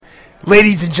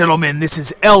Ladies and gentlemen, this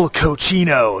is El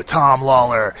Cochino, Tom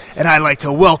Lawler, and I'd like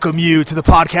to welcome you to the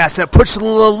podcast that puts the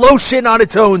lotion on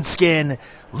its own skin,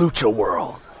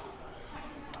 LuchaWorld.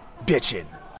 Bitchin'.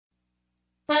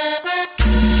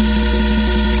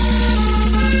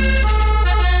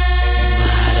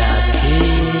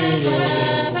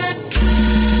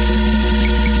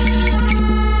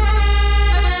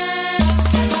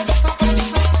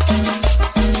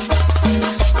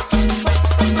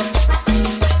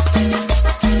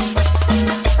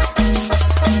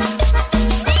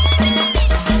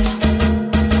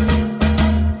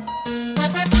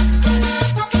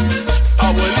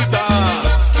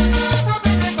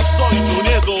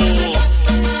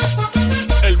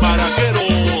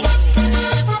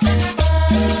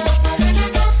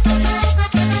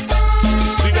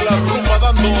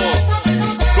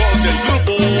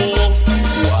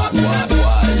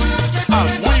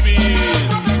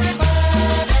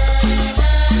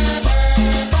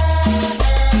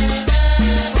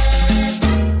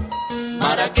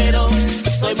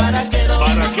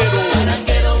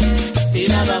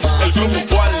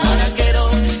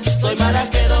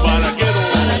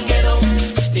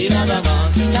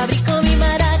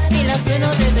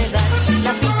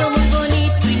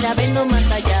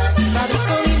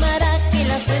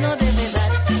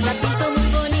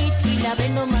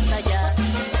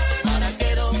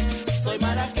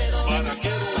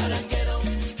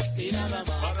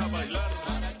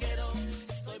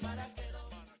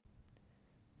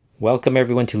 Welcome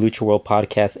everyone to LuchaWorld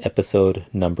Podcast episode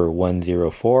number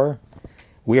 104.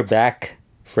 We're back.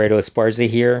 Fredo Esparza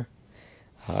here.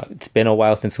 It's been a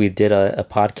while since we did a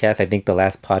podcast. I think the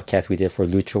last podcast we did for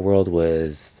LuchaWorld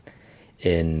was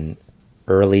in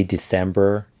early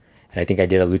December. And I think I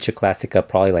did a Lucha Classica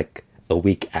probably like a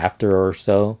week after or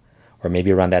so. Or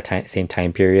maybe around that same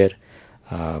time period.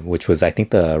 Which was I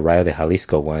think the Rayo de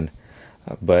Jalisco one.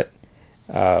 But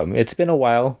it's been a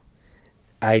while.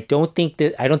 I don't think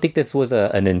this was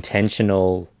an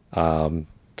intentional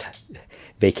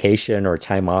vacation or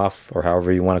time off or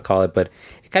however you want to call it, but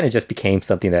it kind of just became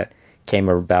something that came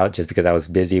about just because I was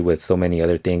busy with so many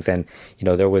other things. And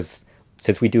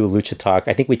since we do Lucha Talk,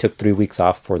 I think we took 3 weeks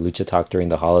off for Lucha Talk during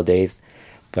the holidays,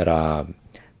 but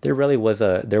there was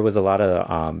a lot of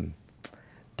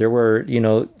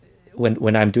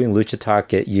when I'm doing Lucha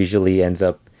Talk, it usually ends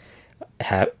up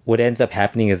what ends up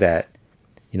happening is that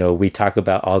we talk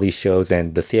about all these shows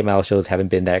and the CML shows haven't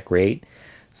been that great.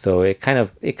 So it kind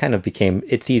of became,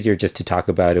 it's easier just to talk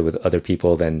about it with other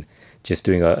people than just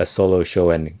doing a solo show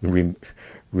and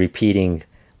repeating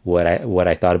what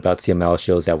I thought about CML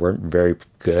shows that weren't very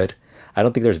good. I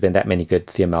don't think there's been that many good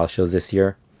CML shows this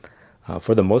year.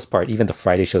 For the most part, even the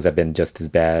Friday shows have been just as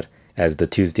bad as the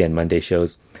Tuesday and Monday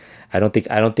shows. I don't think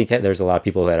there's a lot of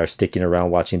people that are sticking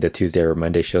around watching the Tuesday or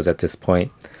Monday shows at this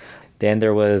point. Then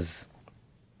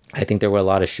I think there were a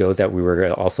lot of shows that we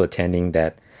were also attending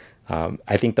that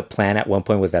I think the plan at one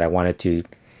point was that I wanted to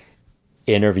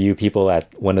interview people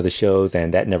at one of the shows,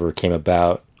 and that never came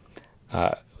about.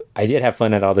 I did have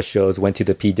fun at all the shows. Went to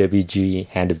the PWG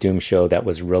Hand of Doom show. That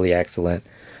was really excellent.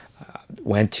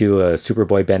 Went to a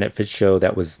Superboy benefit show.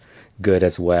 That was good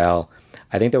as well.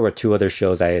 I think there were 2 other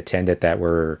shows I attended that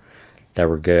were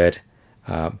good.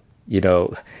 The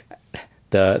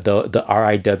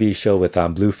RIW show with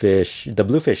Bluefish, the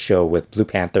Bluefish show with Blue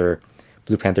Panther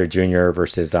Jr.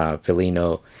 versus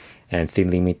Felino and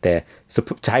Sin Limite. So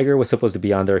Tiger was supposed to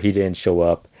be on there. He didn't show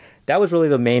up. That was really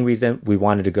the main reason we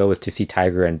wanted to go, was to see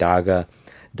Tiger and Daga.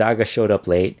 Daga showed up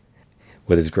late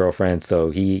with his girlfriend,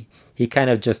 so he kind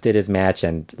of just did his match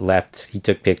and left. He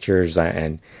took pictures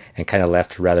and kind of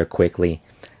left rather quickly.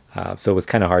 So it was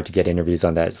kind of hard to get interviews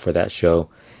for that show.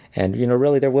 And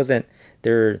really there wasn't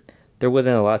a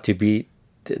lot to be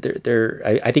there.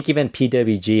 I think even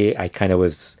PWG, I kind of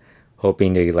was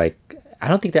hoping to I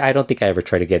don't think I ever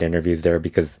try to get interviews there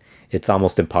because it's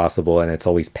almost impossible and it's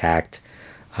always packed.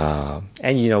 And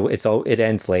it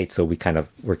ends late, so we're kind of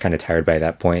tired by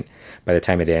that point. By the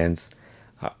time it ends.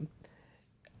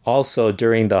 Also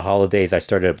during the holidays, I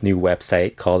started a new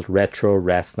website called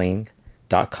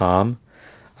RetroWrestling.com.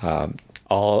 A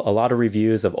lot of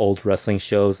reviews of old wrestling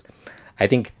shows. I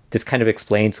think this kind of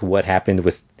explains what happened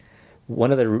with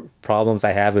one of the problems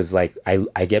I have is I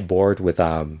get bored with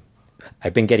I've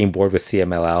been getting bored with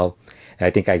CMLL, and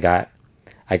I think I got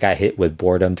hit with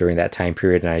boredom during that time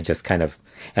period, and I just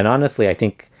and honestly I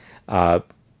think I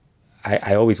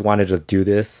always wanted to do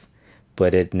this,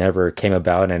 but it never came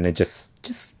about, and it just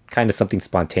kind of something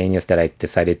spontaneous that I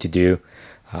decided to do.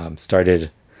 Started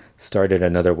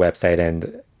another website,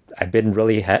 and I've been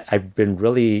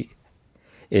really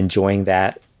enjoying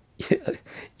that.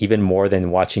 even more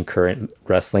than watching current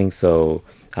wrestling. So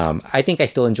I think I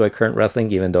still enjoy current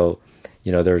wrestling, even though,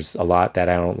 there's a lot that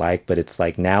I don't like. But it's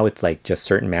like now it's like just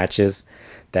certain matches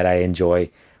that I enjoy.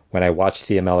 When I watch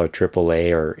CML or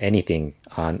AAA or anything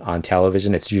on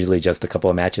television, it's usually just a couple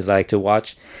of matches I like to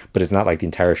watch, but it's not like the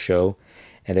entire show.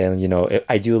 And then,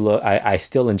 I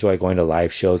still enjoy going to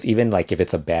live shows, even like if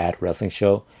it's a bad wrestling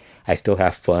show. I still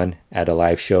have fun at a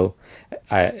live show.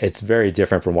 It's very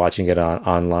different from watching it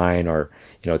online or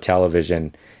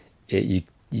television. You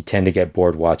tend to get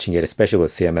bored watching it, especially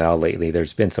with CML lately.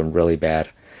 There's been some really bad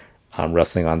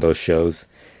wrestling on those shows.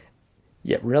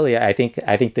 Yeah, really, I think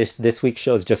this week's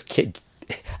show is just.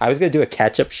 I was gonna do a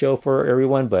catch up show for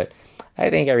everyone, but I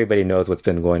think everybody knows what's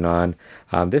been going on.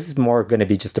 This is more going to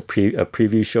be just a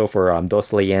preview show for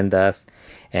Dos Leyendas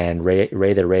and Rey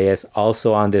de Reyes.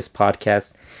 Also on this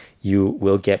podcast, you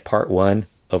will get part 1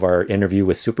 of our interview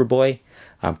with Superboy.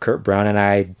 Kurt Brown and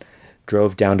I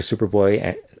drove down to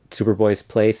Superboy's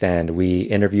place and we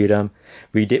interviewed him.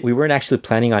 We weren't actually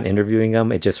planning on interviewing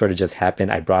him. It just sort of just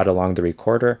happened. I brought along the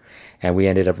recorder and we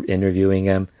ended up interviewing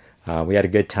him. We had a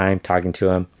good time talking to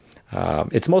him.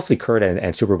 It's mostly Kurt and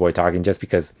Superboy talking, just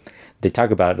because they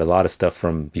talk about a lot of stuff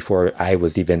from before I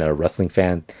was even a wrestling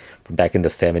fan, from back in the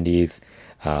 70s,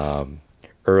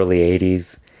 early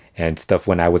 80s, and stuff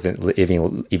when I wasn't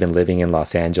even living in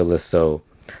Los Angeles. So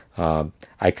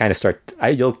I kind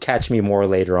of you'll catch me more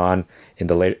later on in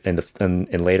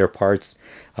later parts.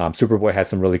 Superboy has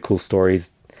some really cool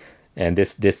stories, and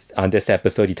on this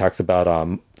episode he talks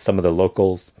about some of the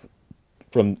locals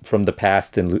from the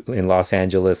past in Los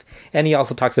Angeles, and he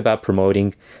also talks about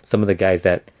promoting some of the guys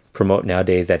that promote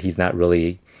nowadays that he's not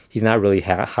really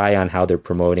high on how they're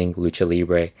promoting Lucha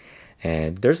Libre.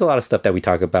 And there's a lot of stuff that we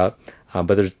talk about,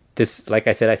 but there's this, like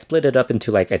I said, I split it up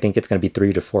into I think it's going to be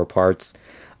 3 to 4 parts,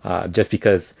 just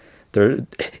because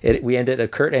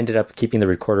Kurt ended up keeping the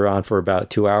recorder on for about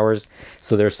 2 hours,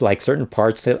 so there's like certain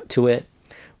parts to it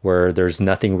where there's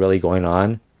nothing really going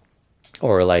on,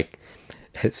 or like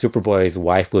Superboy's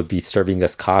wife would be serving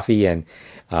us coffee and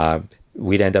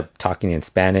we'd end up talking in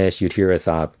Spanish. You'd hear us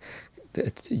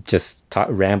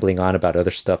rambling on about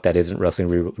other stuff that isn't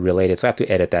wrestling related, so I have to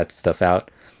edit that stuff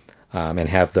out and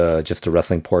have just the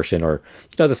wrestling portion, or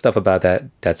the stuff about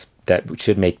that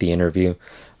should make the interview.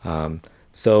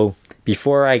 So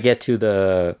before I get to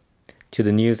the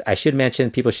news, I should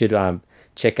mention people should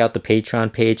check out the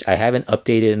Patreon page. I haven't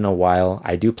updated in a while.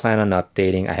 I do plan on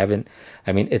updating.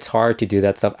 It's hard to do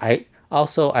that stuff. I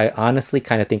honestly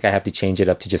kind of think I have to change it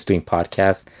up to just doing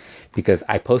podcasts, because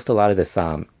I post a lot of this.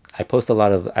 I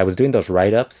was doing those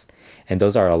write-ups, and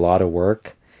those are a lot of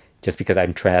work, just because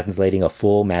I'm translating a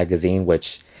full magazine,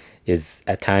 which is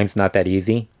at times not that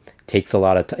easy.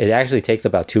 It actually takes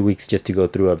about 2 weeks just to go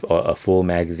through a full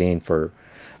magazine,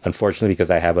 unfortunately, because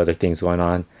I have other things going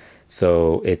on.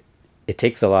 So it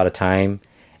takes a lot of time,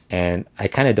 and I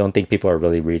kind of don't think people are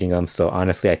really reading them. So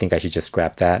honestly, I think I should just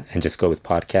scrap that and just go with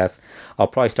podcasts. I'll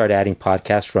probably start adding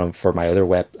podcasts for my other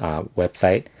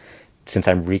website. Since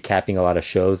I'm recapping a lot of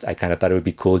shows, I kind of thought it would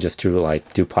be cool just to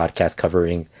do podcasts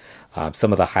covering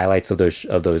some of the highlights of those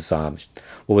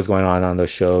what was going on those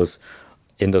shows,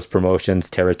 in those promotions,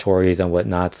 territories, and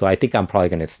whatnot. So I think I'm probably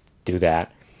going to do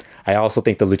that. I also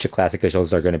think the Lucha Classica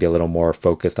shows are going to be a little more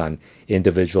focused on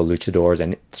individual luchadors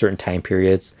and certain time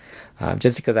periods,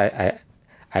 just because I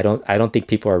don't think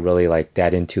people are really like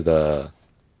that into the.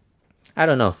 I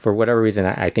don't know, for whatever reason.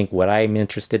 I think what I'm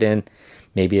interested in,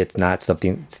 maybe it's not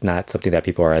something that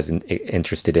people are as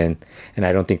interested in, and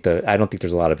I don't think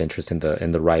there's a lot of interest in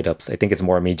the write-ups. I think it's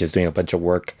more me just doing a bunch of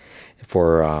work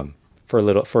for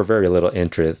very little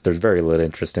interest. There's very little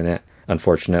interest in it,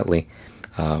 unfortunately.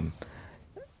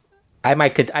 I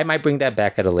might bring that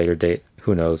back at a later date.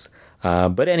 Who knows?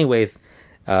 But anyways,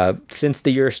 since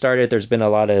the year started, there's been a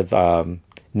lot of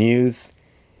news,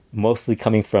 mostly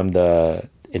coming from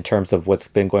in terms of what's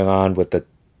been going on with the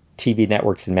TV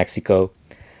networks in Mexico.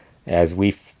 As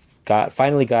we've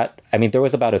finally got, there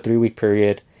was about a 3-week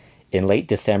period in late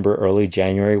December, early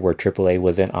January, where AAA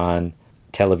wasn't on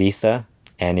Televisa,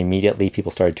 and immediately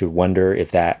people started to wonder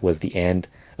if that was the end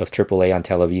of AAA on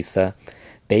Televisa.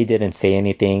 They didn't say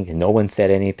anything. No one said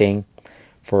anything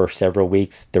for several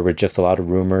weeks. There were just a lot of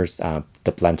rumors. The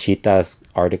Planchitas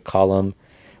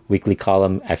weekly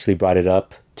column, actually brought it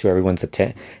up to everyone's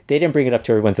attention. They didn't bring it up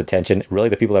to everyone's attention. Really,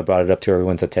 the people that brought it up to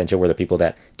everyone's attention were the people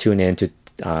that tune in to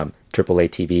AAA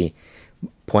TV,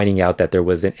 pointing out that there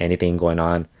wasn't anything going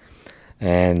on.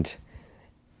 And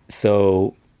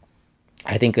so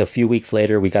I think a few weeks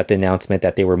later, we got the announcement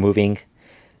that they were moving.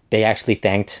 They actually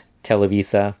thanked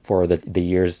Televisa for the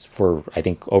years, for I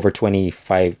think over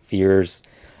 25 years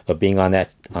of being on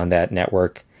that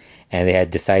network, and they had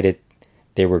decided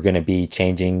they were going to be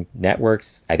changing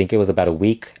networks. I think it was about a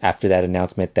week after that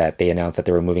announcement that they announced that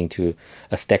they were moving to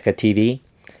Azteca TV,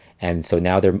 and so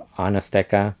now they're on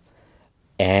Azteca.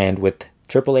 And with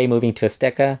AAA moving to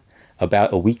Azteca,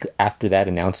 about a week after that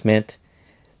announcement,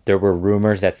 there were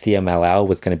rumors that CMLL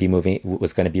was going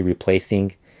to be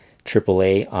replacing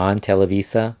AAA on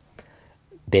Televisa.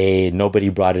 Nobody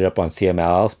brought it up on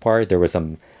CMLL's part. There were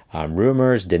some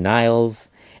rumors, denials,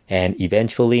 and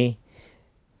eventually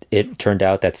it turned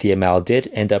out that CMLL did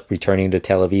end up returning to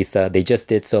Televisa. They just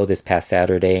did so this past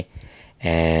Saturday,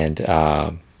 and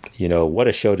what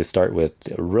a show to start with!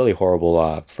 A really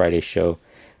horrible Friday show.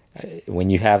 When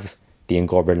you have the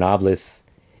Ingobernables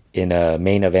in a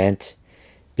main event,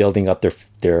 building up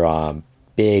their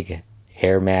big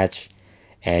hair match,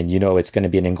 and it's going to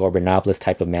be an Ingobernables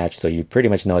type of match, so you pretty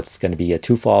much know it's going to be a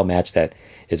two-fall match that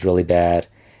is really bad.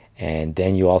 And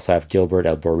then you also have Gilbert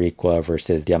El Boricua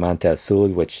versus Diamante Azul,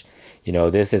 which,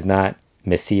 this is not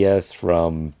Mesias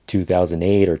from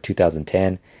 2008 or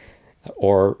 2010,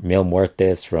 or Mil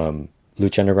Muertes from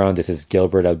Lucha Underground. This is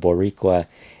Gilbert El Boricua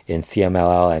in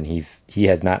CMLL, and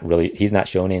he's not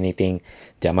shown anything.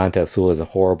 Diamante Azul is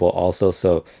horrible also,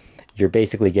 so you're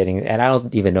basically getting, and I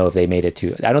don't even know if they made it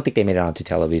to, I don't think they made it onto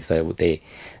Televisa.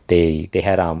 They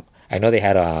had I know they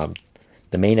had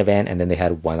the main event, and then they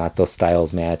had Guanato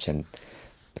Styles match, and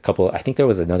a couple, I think there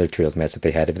was another trios match that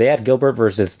they had. If they had Gilbert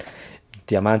versus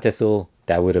Diamante Azul,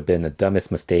 that would have been the dumbest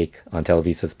mistake on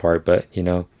Televisa's part, but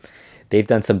they've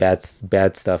done some bad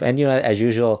stuff. And as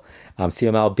usual,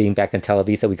 CML being back in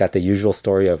Televisa, we got the usual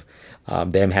story of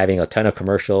them having a ton of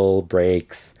commercial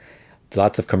breaks.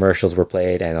 Lots of commercials were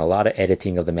played and a lot of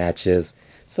editing of the matches.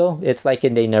 So it's like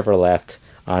they never left,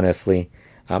 honestly.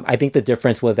 I think the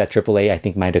difference was that AAA, I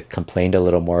think, might have complained a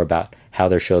little more about how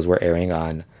their shows were airing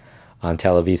on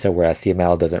Televisa, whereas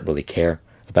CML doesn't really care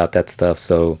about that stuff.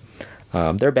 So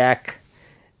they're back.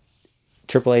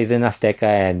 AAA is in Azteca,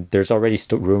 and there's already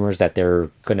rumors that they're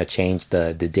going to change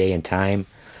the day and time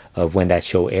of when that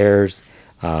show airs.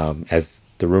 As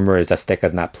the rumor is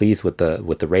Azteca's not pleased with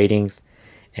the ratings.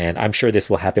 And I'm sure this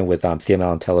will happen with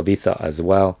CML and Televisa as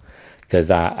well, because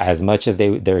as much as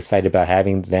they're excited about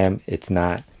having them, it's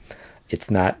not.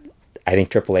 I think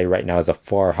AAA right now is a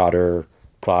far hotter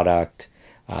product.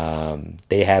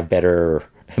 They have better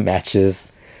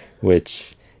matches,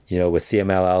 which with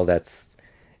CMLL,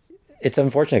 it's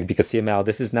unfortunate because CMLL,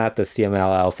 this is not the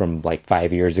CMLL from like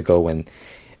 5 years ago when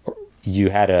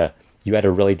you had a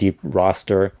really deep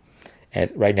roster,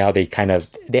 and right now they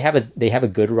have a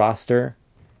good roster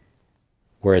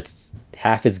where it's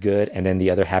half is good and then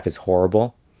the other half is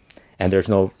horrible, and there's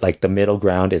no, like, the middle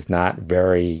ground is not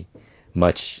very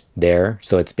much there,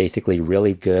 so it's basically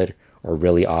really good or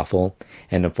really awful.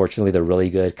 And unfortunately the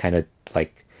really good kind of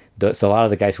like so a lot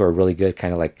of the guys who are really good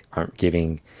kind of like aren't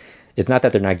giving. It's not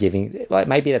that they're not giving, well, it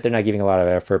might be that they're not giving a lot of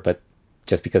effort, but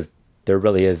just because there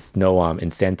really is no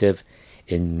incentive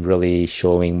in really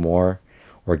showing more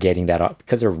or getting that up,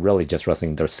 because they're really just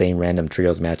wrestling the same random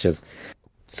trios matches.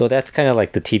 So that's kind of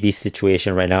like the TV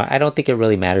situation right now. I don't think it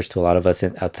really matters to a lot of us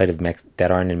outside of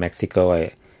that aren't in Mexico.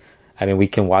 I mean, we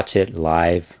can watch it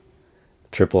live,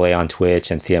 AAA on Twitch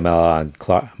and CML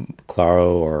on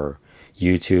Claro or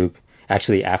YouTube.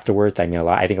 Actually, afterwards, I mean,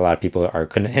 I think a lot of people are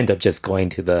going to end up just going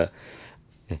to the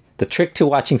trick to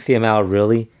watching CML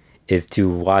really is to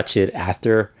watch it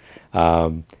after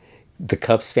the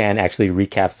Cubs fan actually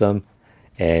recaps them.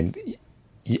 And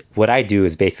what I do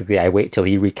is basically I wait till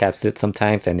he recaps it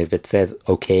sometimes, and if it says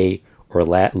okay or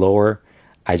lower,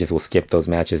 I just will skip those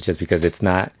matches just because it's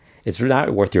not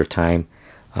worth your time.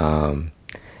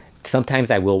 Sometimes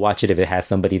I will watch it if it has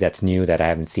somebody that's new that I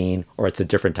haven't seen, or it's a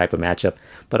different type of matchup.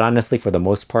 But honestly, for the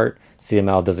most part,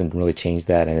 CML doesn't really change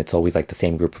that, and it's always like the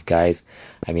same group of guys.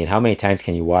 I mean, how many times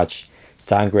can you watch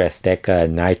Sangre Azteca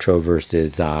Nitro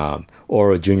versus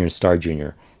Oro Jr. and Star Jr.?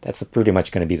 That's pretty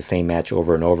much going to be the same match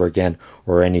over and over again,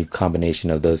 or any combination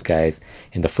of those guys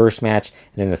in the first match.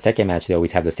 And then the second match, they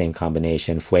always have the same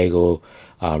combination: Fuego,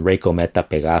 Reiko Meta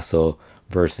Pegaso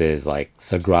versus like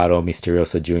Sagrado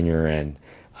Misterioso Jr. and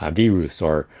Virus,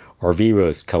 or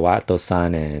Virus,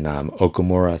 Kawato-san, and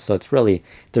Okumura. So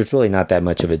there's really not that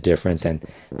much of a difference, and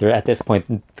at this point,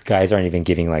 the guys aren't even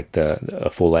giving like a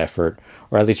full effort,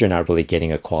 or at least you're not really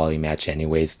getting a quality match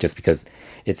anyways, just because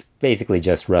it's basically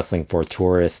just wrestling for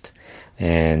tourists,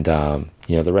 and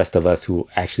the rest of us who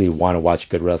actually want to watch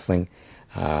good wrestling,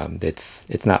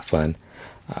 it's not fun.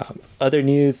 Other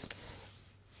news.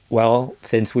 Well,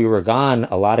 since we were gone,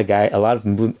 a lot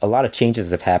of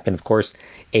changes have happened. Of course,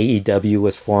 AEW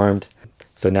was formed,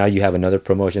 so now you have another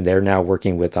promotion. They're now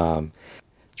working with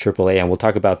AAA, and we'll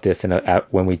talk about this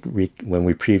when we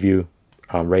preview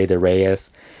Rey de Reyes.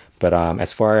 But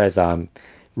as far as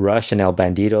Rush and El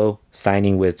Bandito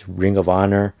signing with Ring of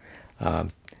Honor,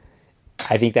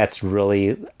 I think that's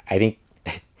really,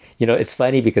 it's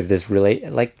funny because this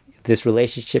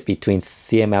relationship between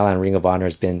CML and Ring of Honor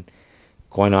has been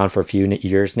going on for a few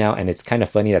years now, and it's kind of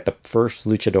funny that the first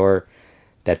luchador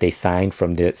that they signed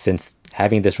since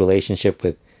having this relationship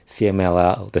with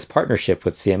CMLL, this partnership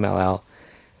with CMLL,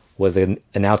 was an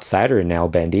outsider in El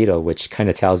Bandito, which kind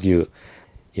of tells you,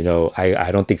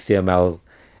 I don't think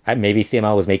maybe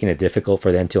CML was making it difficult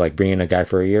for them to like bring in a guy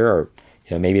for a year, or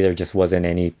maybe there just wasn't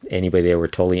anybody they were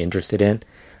totally interested in,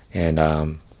 and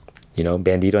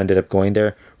Bandito ended up going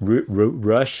there.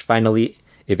 Rush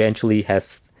eventually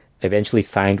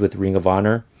signed with Ring of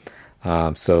Honor,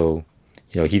 so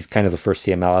he's kind of the first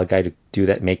CMLL guy to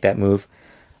make that move.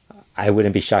 I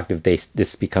wouldn't be shocked if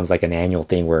this becomes like an annual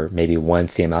thing where maybe one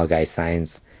CML guy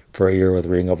signs for a year with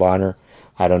Ring of Honor.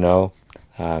 I don't know,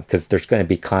 because there's going to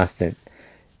be constant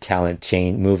talent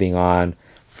chain moving on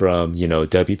from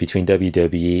between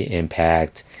WWE,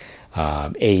 Impact,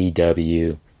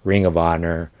 AEW, Ring of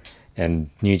Honor, and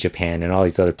New Japan, and all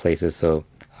these other places. So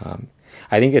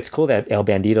I think it's cool that El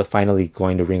Bandito finally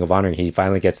going to Ring of Honor. He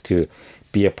finally gets to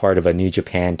be a part of a New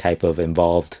Japan type of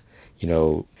involved,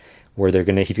 where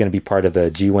he's gonna be part of the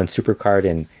G1 Supercard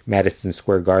in Madison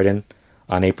Square Garden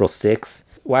on April 6th.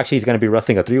 Well, actually, he's gonna be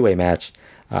wrestling a 3-way match.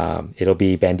 It'll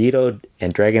be Bandito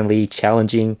and Dragon Lee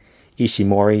challenging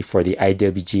Ishimori for the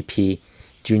IWGP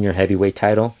Junior Heavyweight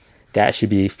title. That should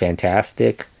be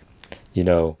fantastic.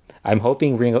 I'm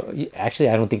hoping actually,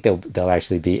 I don't think they'll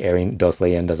actually be airing Dos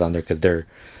Leyendas on there because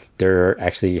they're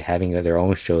actually having their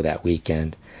own show that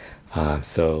weekend.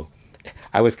 So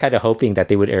I was kind of hoping that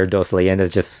they would air Dos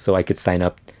Leyendas just so I could sign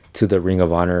up to the Ring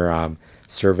of Honor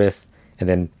service. And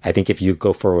then I think if you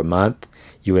go for a month,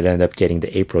 you would end up getting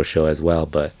the April show as well.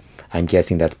 But I'm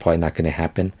guessing that's probably not going to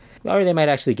happen. Or they might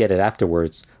actually get it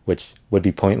afterwards, which would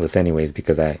be pointless anyways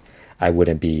because I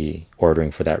wouldn't be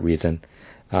ordering for that reason.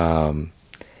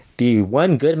 The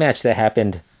one good match that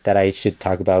happened that I should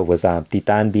talk about was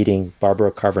Titan beating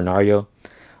Barbara Carbonario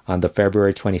on the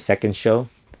February 22nd show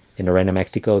in Arena,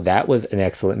 Mexico. That was an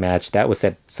excellent match. That was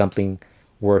something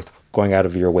worth going out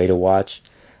of your way to watch.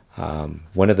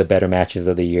 One of the better matches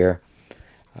of the year.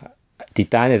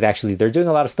 Titan they're doing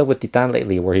a lot of stuff with Titan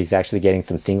lately where he's actually getting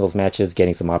some singles matches,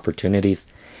 getting some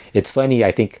opportunities. It's funny,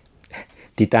 I think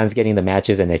Titan's getting the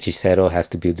matches and Hechicero has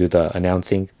to do the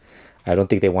announcing. I don't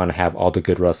think they want to have all the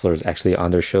good wrestlers actually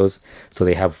on their shows. So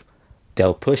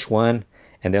they'll push one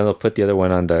and then they'll put the other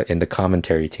one in the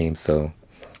commentary team. So,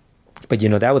 but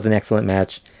that was an excellent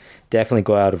match. Definitely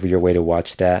go out of your way to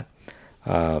watch that.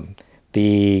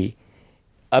 The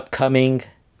upcoming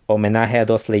Homenaje a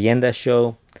Dos Leyendas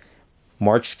show,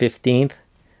 March 15th,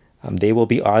 they will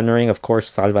be honoring, of course,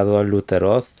 Salvador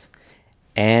Luteroth,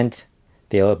 and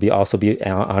they'll also be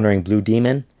honoring Blue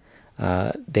Demon.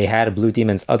 They had Blue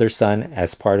Demon's other son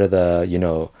as part of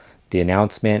the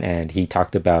announcement, and he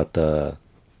talked about what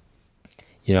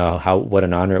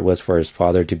an honor it was for his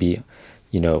father to be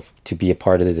a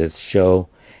part of this show.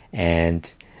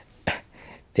 And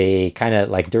they kind of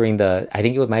like during I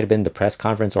think it might have been the press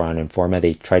conference or on Informa,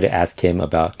 they tried to ask him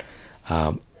about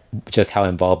just how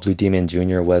involved Blue Demon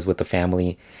Jr. was with the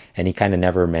family, and he kind of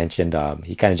never mentioned.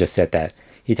 He kind of just said that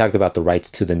he talked about the rights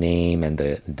to the name and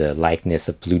the likeness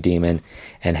of Blue Demon,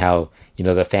 and how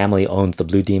the family owns the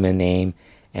Blue Demon name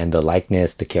and the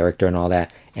likeness, the character, and all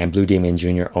that, and Blue Demon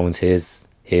Jr. owns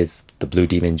the Blue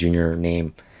Demon Jr.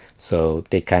 name. So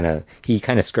he kind of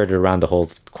skirted around the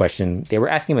whole question. They were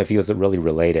asking him if he was really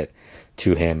related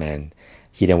to him, and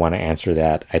he didn't want to answer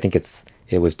that. I think it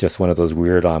was just one of those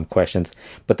weird questions.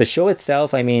 But the show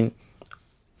itself, I mean,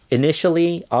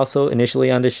 initially on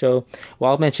the show,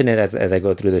 well, I'll mention it as I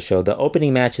go through the show. The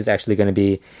opening match is actually going to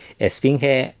be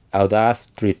Esfinge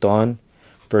Audaz Triton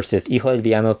versus Hijo del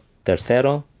Villano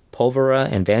Tercero,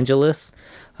 Pulvera, and Vangelis.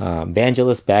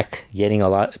 Vangelis back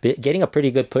getting a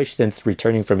pretty good push since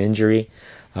returning from injury.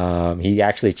 He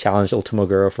actually challenged Ultimo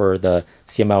Guerrero for the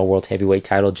CML World Heavyweight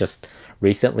title just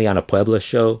recently on a Puebla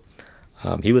show.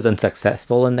 He was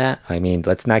unsuccessful in that. I mean,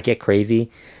 let's not get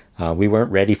crazy. We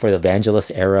weren't ready for the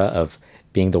Vangelis era of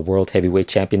being the World Heavyweight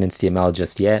Champion in CML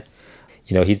just yet.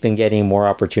 He's been getting more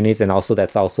opportunities, and also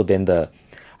that's also been the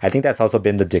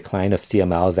decline of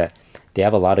CML, is that they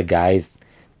have a lot of guys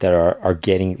that are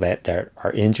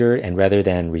injured, and rather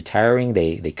than retiring,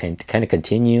 they kind of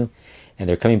continue, and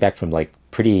they're coming back from like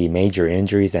pretty major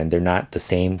injuries, and they're not the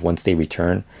same once they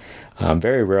return.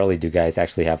 Very rarely do guys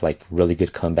actually have like really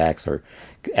good comebacks, or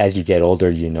as you get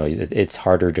older, it's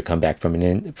harder to come back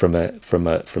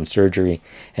from surgery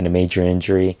and a major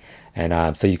injury.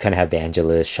 And so you kind of have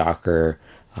Vangelis, Shocker,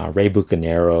 Ray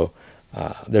Bucanero.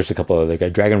 There's a couple other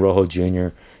guys, Dragon Rojo Jr.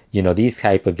 These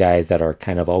type of guys that are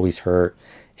kind of always hurt,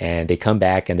 and they come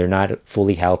back and they're not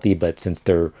fully healthy, but since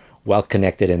they're well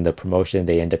connected in the promotion,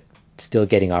 they end up still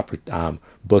getting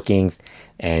bookings,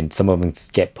 and some of them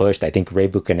get pushed. I think Ray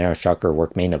Bucanero, Shocker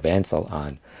work main events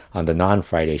on the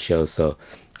non-Friday shows, so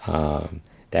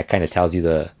that kind of tells you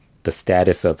the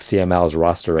status of CML's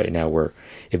roster right now, where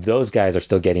if those guys are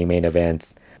still getting main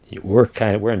events, we're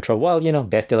in trouble. Well,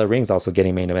 Best de la Ring's also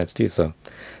getting main events too, so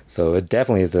it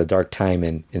definitely is a dark time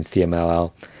in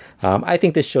CMLL. I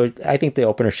think the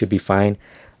opener should be fine.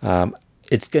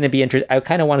 It's going to be interesting. I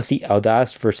kind of want to see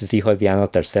Audaz versus Hijo de Villano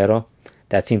Tercero.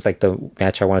 That seems like the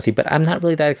match I want to see, but I'm not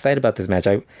really that excited about this match.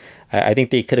 I think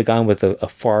they could have gone with a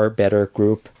far better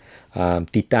group.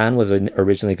 Titan was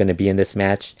originally going to be in this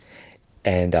match,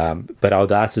 and but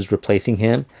Audaz is replacing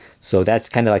him, so that's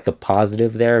kind of like a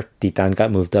positive there. Titan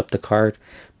got moved up the card,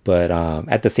 but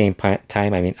at the same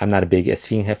time, I mean, I'm not a big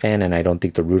Esfinge fan, and I don't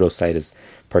think the Rudo side is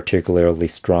particularly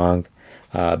strong.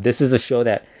 This is a show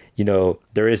that,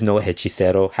 there is no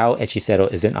Hechicero. How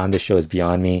Hechicero isn't on this show is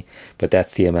beyond me, but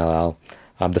that's CMLL.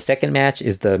 The second match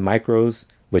is the Micros,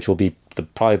 which will be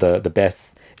probably the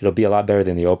best. It'll be a lot better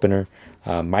than the opener.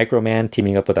 Microman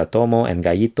teaming up with Atomo and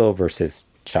Gallito versus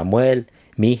Chamuel,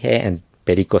 Mije, and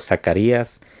Perico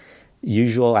Zacarias.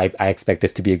 Usual, I expect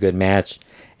this to be a good match,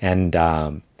 and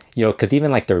because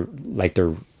even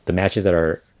the matches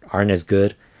that aren't as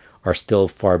good are still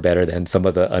far better than some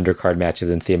of the undercard matches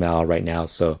in CMLL right now.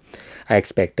 So I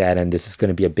expect that, and this is going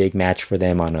to be a big match for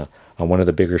them on one of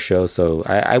the bigger shows. So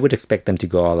I would expect them to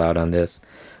go all out on this.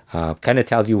 Kind of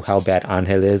tells you how bad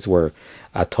Angel is, where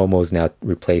Atomo's now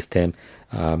replaced him.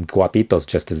 Guapito's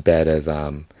just as bad as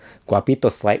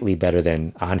Guapito's slightly better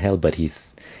than Angel, but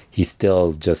he's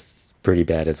still just pretty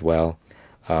bad as well.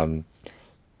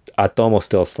 Atomo's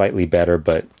still slightly better,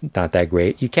 but not that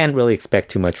great. You can't really expect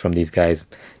too much from these guys.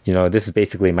 This is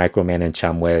basically Microman and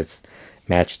Chamuel's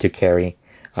match to carry.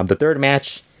 The third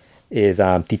match is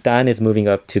Titan is moving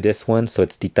up to this one, so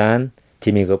it's Titan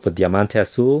teaming up with Diamante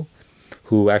Azul,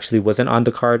 who actually wasn't on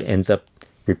the card, ends up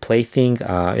replacing,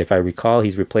 if I recall, I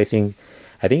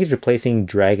think he's replacing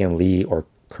Dragon Lee or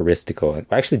Caristico.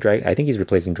 Actually, I think he's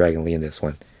replacing Dragon Lee in this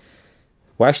one.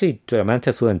 Well, actually, Diamante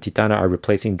Azul and Titana are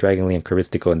replacing Dragon Lee and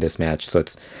Caristico in this match. So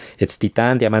it's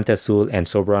Titan, Diamante Azul, and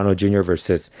Soberano Jr.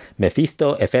 versus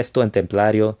Mephisto, Hefesto, and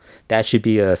Templario. That should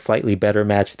be a slightly better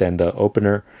match than the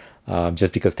opener,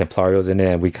 just because Templario's in it,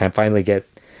 and we can finally get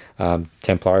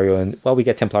Templario. And we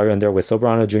get Templario in there with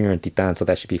Soberano Jr. and Titan, so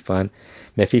that should be fun.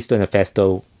 Mephisto and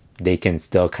Hefesto, they can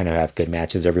still kind of have good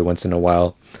matches every once in a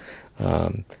while.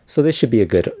 So this should be a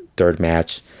good third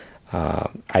match.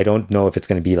 I don't know if it's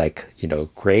going to be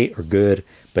great or good,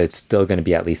 but it's still going to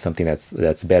be at least something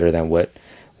that's better than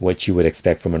what you would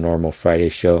expect from a normal Friday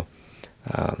show.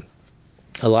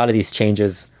 A lot of these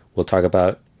changes we'll talk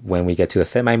about when we get to the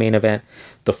semi-main event.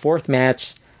 The fourth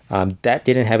match, that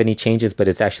didn't have any changes, but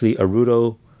it's actually a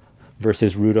Rudo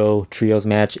versus Rudo trios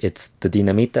match. It's the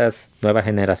Dinamitas, Nueva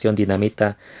Generación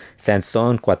Dinamita,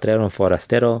 Sansón, Cuatrero, and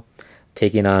Forastero,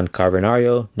 taking on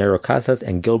Carbonario, Nero Casas,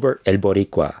 and Gilbert El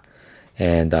Boricua.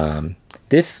 And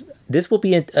this will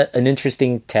be an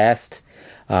interesting test.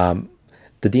 The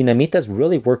Dinamitas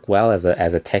really work well as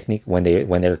a technique when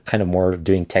they're kind of more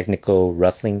doing technical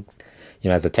wrestling.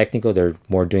 As a technical, they're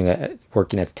more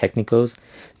working as technicos.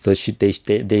 So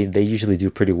they usually do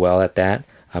pretty well at that,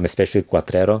 especially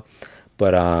Cuatrero.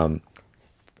 But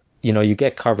you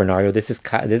get Carbonario. This is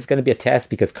going to be a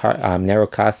test because Nero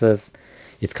Casas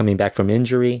is coming back from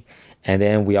injury, and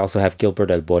then we also have Gilbert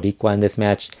El Boricua in this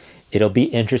match. It'll be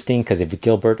interesting because if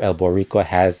Gilbert El Boricua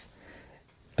has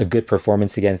a good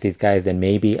performance against these guys, then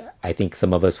maybe I think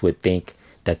some of us would think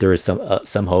that there is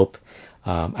some hope.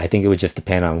 I think it would just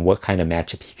depend on what kind of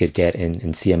matchup he could get in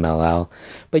CMLL.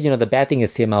 But the bad thing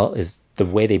is CMLL is the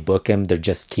way they book him. They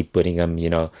just keep putting him,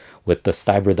 with the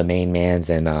Cyber the main mans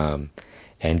and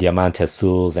Diamante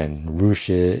Azuls and Rush.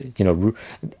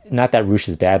 Not that Rush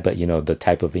is bad, but the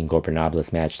type of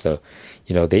Ingobernables match. So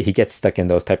he gets stuck in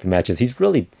those type of matches.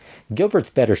 Gilbert's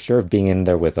better served being in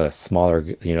there with a smaller,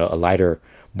 a lighter,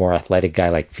 more athletic guy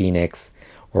like Phoenix,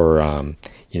 or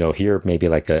here maybe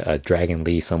like a Dragon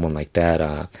Lee, someone like that.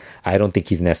 I don't think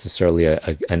he's necessarily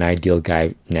an ideal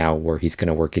guy now where he's going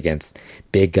to work against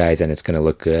big guys and it's going to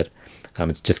look good.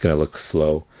 It's just going to look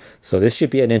slow. So this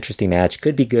should be an interesting match.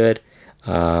 Could be good.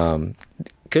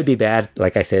 Could be bad,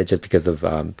 like I said, just because of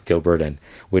Gilbert, and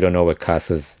we don't know what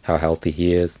causes how healthy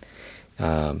he is.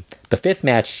 The fifth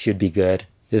match should be good.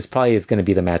 This probably is going to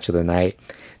be the match of the night.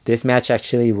 This match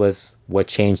actually was what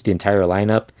changed the entire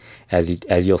lineup. As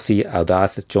you'll see,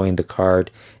 Audaz joined the card,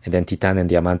 and then Titan and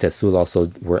Diamante Azul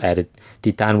also were added.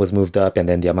 Titan was moved up, and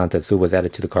then Diamante Azul was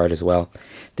added to the card as well.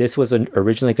 This was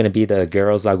originally going to be the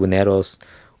Guerreros Laguneros,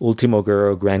 Ultimo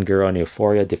Guerrero, Gran Guerrero, and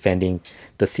Euphoria defending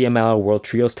the CMLL World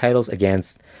Trios titles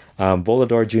against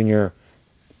Volador Jr.,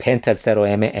 Penta Zero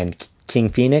M, and King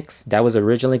Phoenix. That was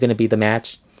originally going to be the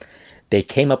match. They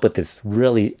came up with this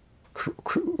really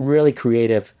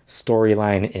creative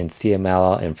storyline in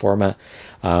CMLL Informa,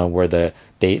 where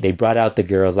they brought out the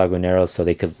Guerreros Laguneros so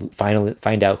they could finally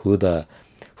find out who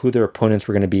their opponents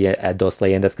were going to be at Dos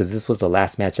Leyendas, because this was the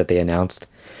last match that they announced.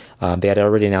 They had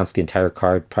already announced the entire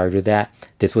card prior to that.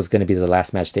 This was going to be the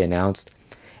last match they announced,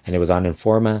 and it was on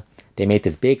Informa. They made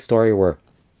this big story where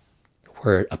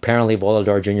apparently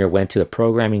Volador Jr. went to the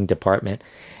programming department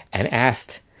and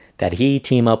asked that he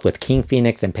team up with King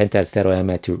Phoenix and Penta Zero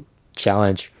M to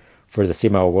challenge for the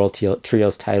CMLL World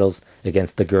Trios titles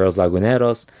against the Guerreros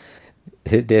Laguneros.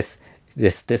 This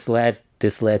led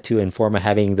to Informa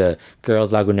having the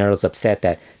Guerreros Laguneros upset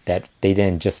that they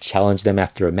didn't just challenge them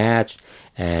after a match,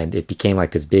 and it became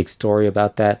like this big story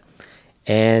about that.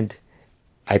 And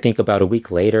I think about a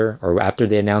week later, or after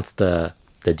they announced the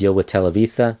deal with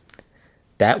Televisa,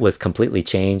 that was completely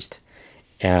changed.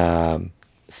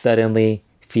 Suddenly,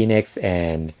 Phoenix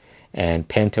and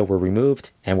Penta were removed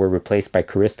and were replaced by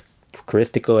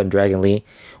Caristico and Dragon Lee,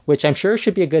 which I'm sure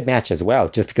should be a good match as well,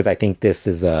 just because I think that's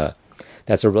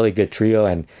a really good trio,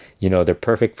 and they're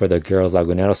perfect for the Guerreros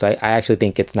Laguneros. So I actually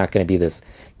think it's not going to be this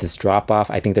drop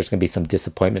off. I think there's going to be some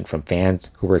disappointment from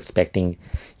fans who were expecting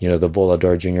the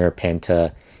Volador Jr.,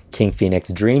 Penta, King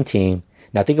Phoenix Dream Team.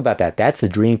 Now think about that. That's the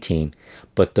Dream Team.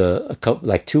 But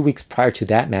like 2 weeks prior to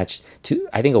that match,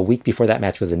 I think a week before that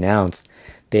match was announced,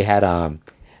 they had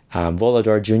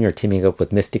Volador Jr. teaming up with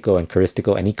Mystico and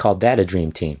Caristico, and he called that a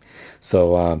Dream Team.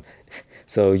 So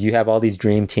you have all these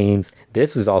Dream Teams.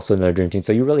 This was also another Dream Team.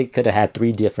 So you really could have had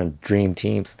 3 different Dream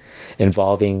Teams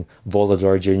involving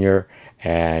Volador Jr.,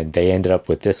 and they ended up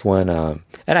with this one.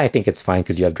 And I think it's fine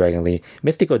because you have Dragon Lee.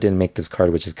 Mystico didn't make this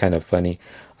card, which is kind of funny.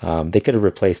 They could have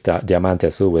replaced Diamante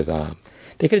Azul with...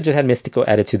 they could have just had Mystico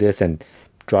added to this and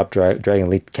dropped Dragon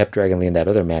Lee, kept Dragon Lee in that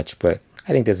other match. But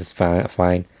I think this is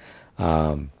fine.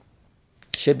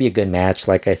 Should be a good match,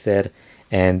 like I said.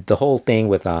 And the whole thing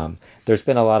with... there's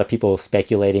been a lot of people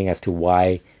speculating as to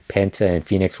why Penta and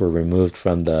Phoenix were removed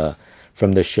from the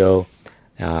show.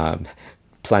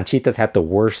 Planchitas had the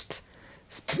worst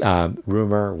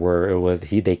rumor where it was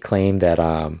they claimed that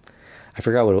I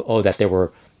forgot what that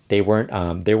they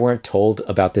weren't told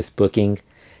about this booking,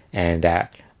 and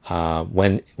that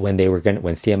when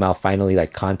CML finally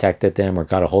contacted them or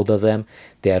got a hold of them,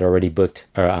 they had already booked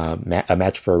a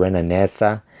match for Arena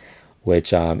Nesa,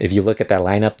 which if you look at that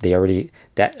lineup,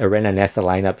 that Arena Nesa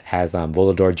lineup has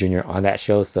Volador Jr. on that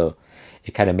show, so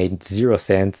it kind of made zero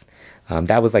sense.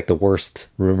 That was the worst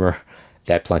rumor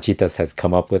that Planchitas has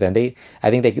come up with, and I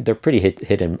think they're pretty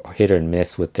hit or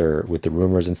miss with the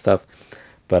rumors and stuff.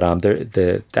 But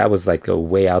that was a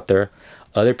way out there.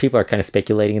 Other people are kind of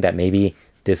speculating that maybe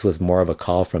this was more of a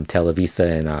call from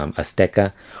Televisa and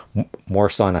Azteca, more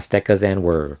so on Azteca's end,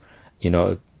 where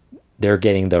they're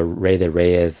getting the Rey de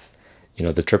Reyes,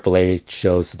 the AAA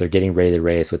shows, so they're getting Rey de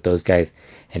Reyes with those guys,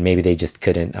 and maybe they just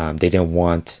couldn't. They didn't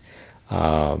want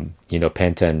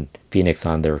Penta and Phoenix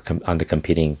on the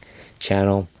competing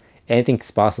channel.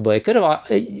 Anything's possible. It could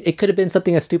have been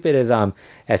something as stupid as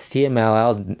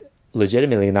CMLL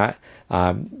legitimately not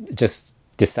just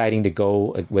deciding to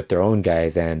go with their own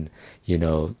guys and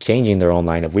changing their own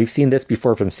lineup. We've seen this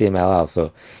before from CMLL,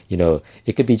 so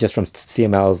it could be just from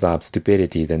CML's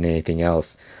stupidity than anything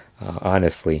else,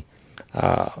 honestly.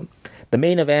 The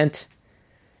main event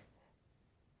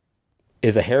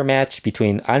is a hair match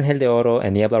between Angel de Oro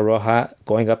and Niebla Roja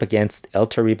going up against El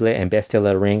Terrible and Bestia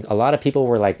del Ring. A lot of people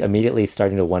were immediately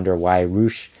starting to wonder why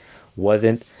Rush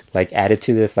wasn't added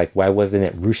to this. Why wasn't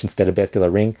it Rush instead of Bestia del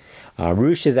Ring?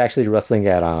 Rush is actually wrestling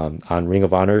at on Ring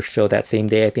of Honor show that same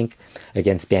day, I think,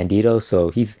 against Bandito. So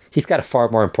he's got a far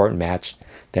more important match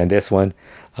than this one.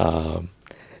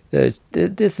 This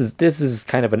is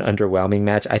kind of an underwhelming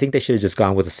match. I think they should have just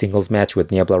gone with a singles match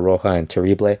with Niebla Roja and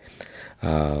Terrible.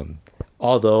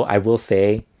 Although I will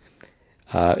say,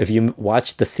 if you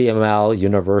watch the CML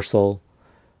Universal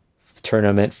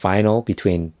Tournament final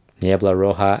between Niebla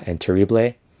Roja and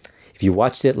Terrible, if you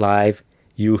watched it live,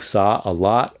 you saw a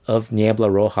lot of Niebla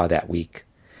Roja that week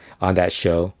on that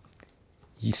show.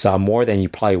 you saw more than you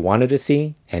probably wanted to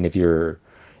see. And if you're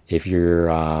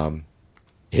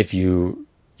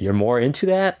more into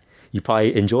that, you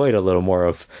probably enjoyed a little more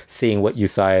of seeing what you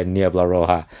saw in Niebla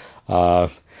Roja.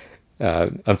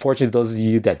 Unfortunately, those of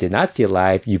you that did not see it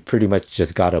live, you pretty much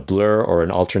just got a blur or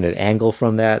an alternate angle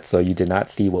from that, so you did not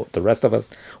see what the rest of us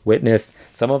witnessed.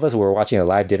 Some of us who were watching it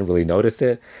live didn't really notice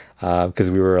it because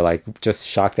we were like just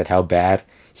shocked at how bad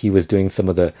he was doing some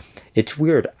of the. It's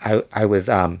weird. I was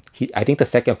I think the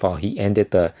second fall he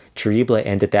ended the Terrible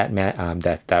ended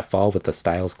that fall with the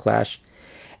Styles Clash,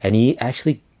 and he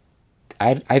actually.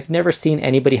 I've never seen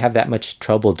anybody have that much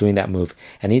trouble doing that move,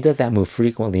 and he does that move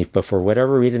frequently. But for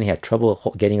whatever reason, he had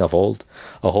trouble getting a hold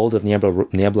of Niebla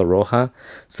Roja.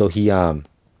 So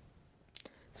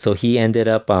he ended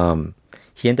up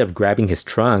grabbing his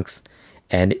trunks,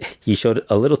 and he showed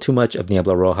a little too much of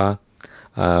Niebla Roja.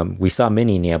 We saw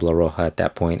mini Niebla Roja at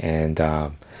that point, and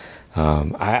I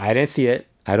didn't see it.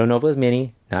 I don't know if it was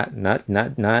mini. Not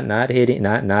hating,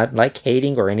 not like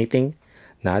hating or anything.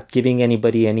 Not giving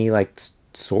anybody any like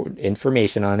sort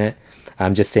information on it.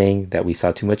 I'm just saying that we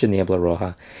saw too much in Niebla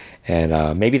Roja,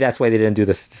 and maybe that's why they didn't do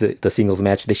the singles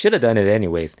match. They should have done it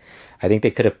anyways. I think they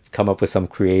could have come up with some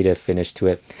creative finish to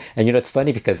it. And it's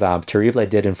funny because Terrible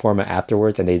did Informa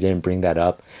afterwards, and they didn't bring that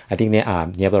up. I think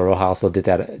Niebla Roja also did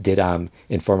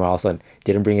Informa also and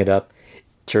didn't bring it up.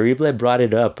 Terrible brought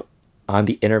it up on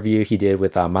the interview he did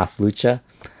with Mas Lucha.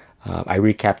 I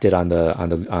recapped it on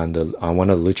one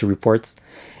of the Lucha reports,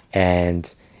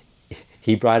 and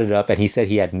he brought it up, and he said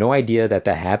he had no idea that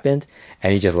happened,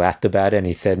 and he just laughed about it, and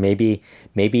he said maybe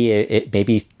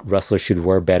wrestlers should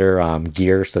wear better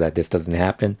gear so that this doesn't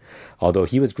happen. Although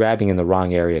he was grabbing in the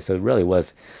wrong area, so it really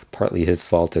was partly his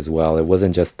fault as well. It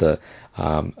wasn't just a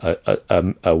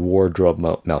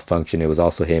wardrobe malfunction; it was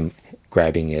also him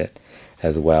grabbing it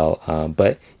as well.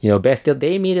 But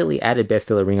they immediately added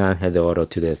Bestia Ring Angel de Oro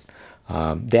to this.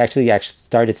 They actually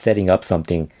started setting up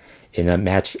something in a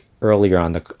match earlier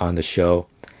on the show,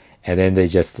 and then they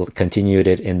just continued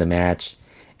it in the match,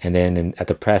 and then at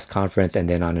the press conference, and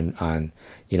then on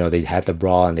they had the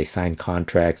brawl and they signed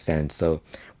contracts, and so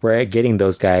we're getting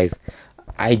those guys.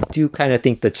 I do kind of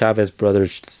think the Chavez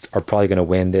brothers are probably going to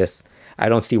win this. I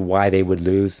don't see why they would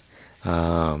lose.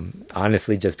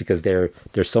 Honestly, just because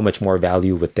there's so much more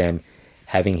value with them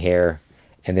having hair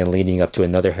and then leading up to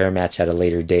another hair match at a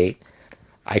later date.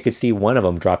 I could see one of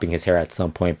them dropping his hair at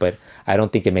some point, but I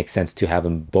don't think it makes sense to have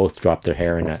them both drop their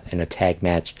hair in a tag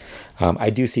match. I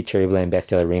do see Terrible and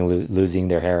Bestia Ring losing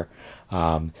their hair.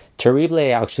 Terrible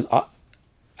actually,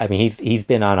 he's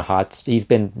been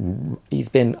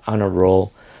on a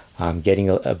roll. Getting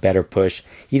a better push.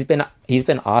 He's been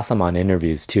awesome on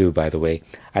interviews too, by the way.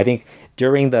 I think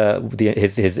during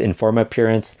his Informa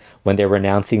appearance, when they were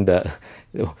announcing the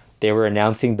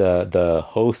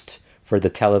host for the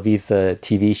Televisa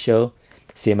TV show,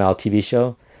 CML TV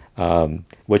show,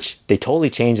 which they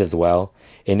totally changed as well.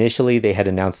 Initially, they had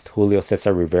announced Julio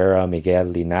Cesar Rivera, Miguel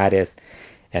Linares,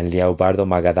 and Leobardo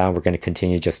Magadan were going to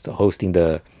continue just hosting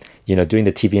doing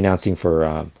the TV announcing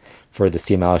for the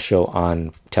CML show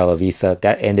on Televisa.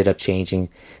 That ended up changing.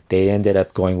 They ended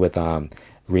up going with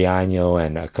Riaño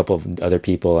and a couple of other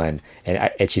people, and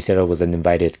Hechicero was an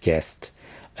invited guest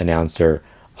announcer.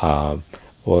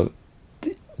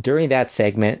 During that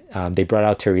segment, they brought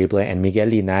out Terrible, and Miguel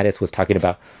Linares was talking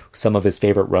about some of his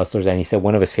favorite wrestlers, and he said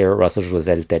one of his favorite wrestlers was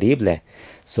El Terrible.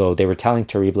 So they were telling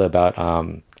Terrible about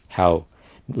how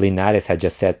Linares had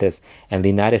just said this, and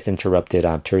Linares interrupted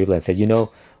Terrible and said,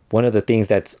 one of the things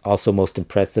that's also most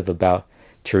impressive about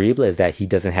Terrible is that he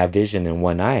doesn't have vision in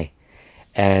one eye.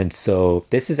 And so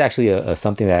this is actually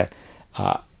something that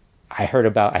I heard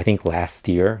about, I think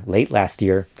late last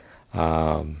year.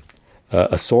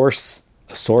 A source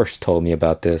told me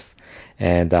about this,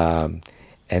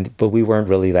 but we weren't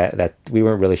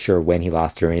really sure when he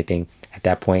lost it or anything at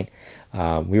that point.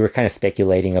 We were kind of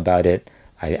speculating about it.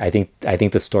 I think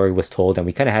the story was told, and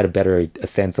we kind of had a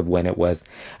sense of when it was.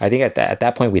 I think at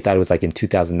that point we thought it was like in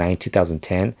 2009,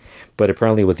 2010, but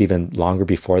apparently it was even longer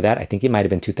before that. I think it might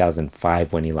have been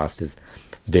 2005 when he lost his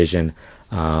vision.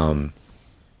 So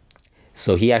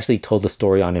he actually told the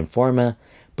story on Informa,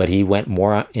 but he went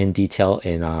more in detail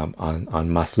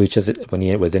on Mas Lucha when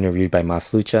he was interviewed by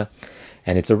Mas Lucha,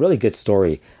 and it's a really good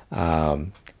story.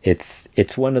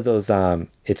 It's one of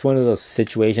those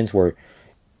situations where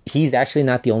he's actually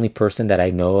not the only person that I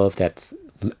know of that's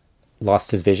lost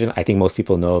his vision. I think most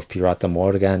people know of Pirata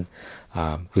Morgan,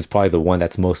 who's probably the one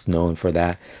that's most known for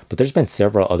that. But there's been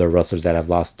several other wrestlers that have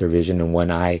lost their vision in one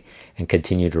eye and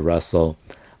continue to wrestle.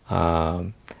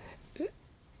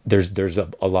 There's a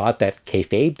lot that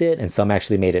kayfabed it, and some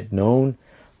actually made it known.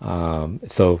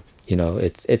 So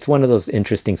it's one of those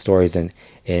interesting stories in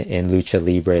lucha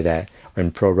libre or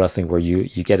in pro wrestling where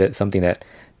you get something that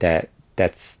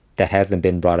hasn't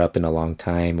been brought up in a long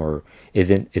time, or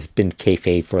it's been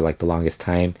kayfabe for like the longest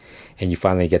time, and you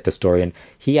finally get the story. And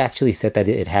he actually said that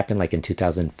it happened like in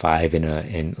 2005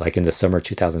 in the summer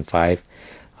 2005,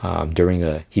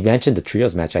 he mentioned the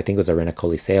trios match. I think it was Arena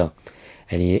Coliseo,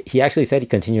 and he actually said he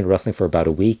continued wrestling for about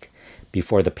a week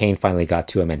before the pain finally got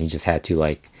to him, and he just had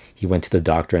to he went to the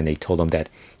doctor, and they told him that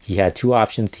he had two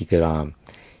options. He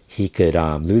could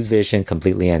lose vision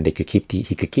completely, and he could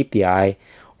keep the eye,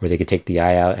 or they could take the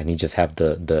eye out, and he just have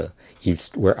he'd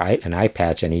wear an eye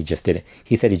patch, and he just did it.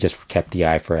 He said he just kept the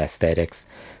eye for aesthetics.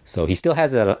 So he still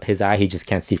has his eye, he just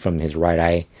can't see from his right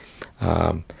eye.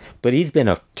 But he's been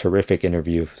a terrific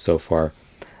interview so far.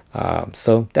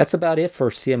 So that's about it for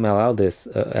CMLL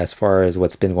as far as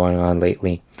what's been going on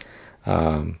lately.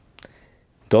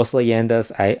 Dos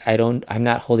Leyendas, I'm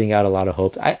not holding out a lot of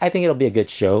hope. I think it'll be a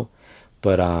good show,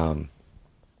 but I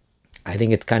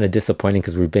think it's kind of disappointing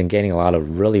because we've been getting a lot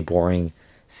of really boring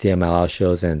CMLL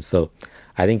shows, and so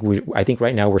I think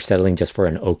right now we're settling just for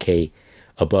an okay,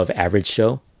 above average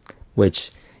show,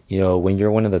 which when you're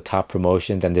one of the top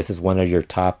promotions and this is one of your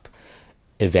top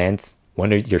events,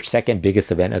 one of your second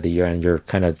biggest event of the year, and you're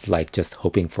kind of just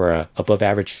hoping for a above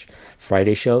average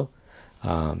Friday show.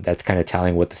 That's kind of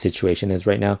telling what the situation is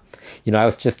right now. I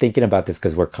was just thinking about this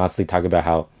because we're constantly talking about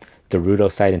how the Rudo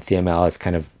side in CML is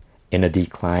kind of in a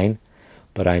decline.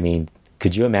 But I mean,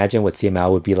 could you imagine what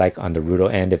CML would be like on the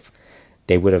Rudo end if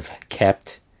they would have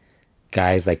kept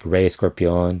guys like Rey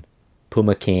Escorpion,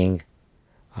 Puma King,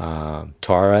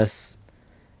 Taurus,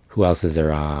 who else is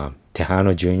there?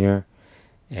 Tejano Jr.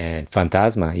 and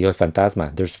Fantasma,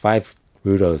 Fantasma. There's 5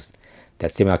 Rudos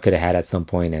that CML could have had at some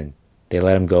point, and they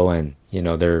let them go, and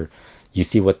you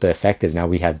see what the effect is. Now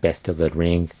we have best of the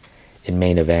ring in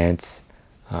main events.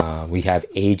 We have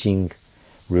aging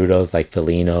Rudos like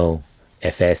Felino,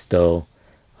 Efesto,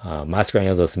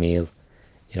 Mascareno 2000.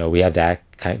 We have that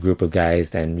kind of group of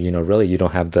guys, and really you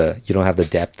don't have the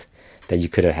depth that you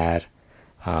could have had.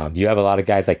 You have a lot of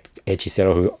guys like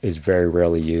Hechicero who is very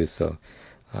rarely used. So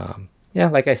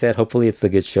like I said, hopefully it's a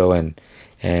good show and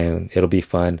it'll be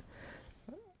fun.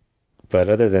 But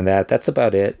other than that, that's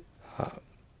about it.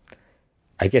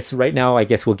 I guess right now,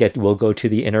 we'll go to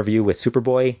the interview with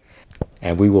Superboy,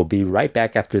 and we will be right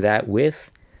back after that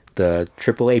with the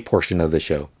AAA portion of the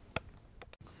show.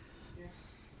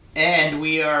 And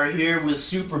we are here with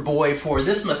Superboy for,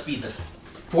 this must be the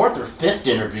 4th or 5th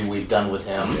interview we've done with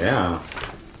him. Yeah,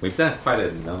 we've done quite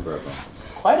a number of them.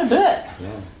 Quite a bit.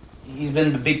 Yeah. He's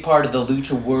been a big part of the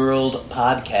LuchaWorld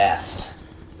Podcast.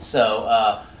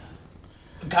 So,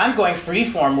 kind of going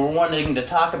freeform, we're wanting to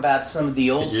talk about some of the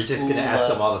old You're just going to ask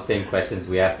them all the same questions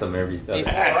we asked them every time.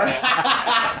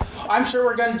 I'm sure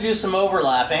we're going to do some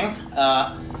overlapping.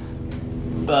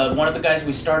 But one of the guys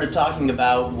we started talking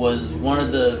about was one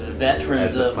of the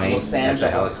veterans of Los Angeles. As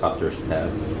the helicopters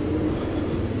pass.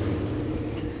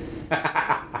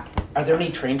 Are there any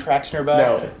train tracks nearby?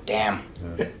 No. Damn.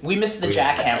 We missed the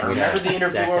jackhammer. Remember the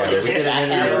interview where there was a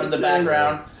jackhammer in the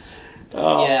background?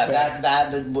 Oh, yeah,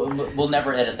 that we'll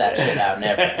never edit that shit out.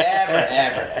 Never,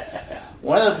 ever.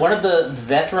 One of the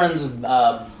veterans,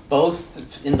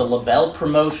 both in the LaBelle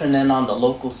promotion and on the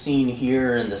local scene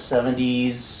here in the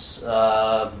 70s,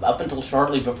 up until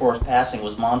shortly before his passing,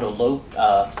 was Mondo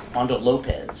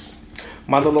Lopez.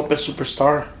 Mondo Lopez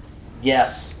Superstar.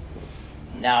 Yes.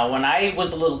 Now, when I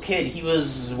was a little kid, he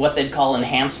was what they'd call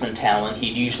enhancement talent.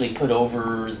 He'd usually put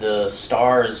over the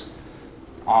stars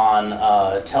on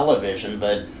television,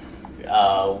 but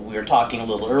we were talking a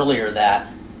little earlier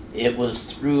that it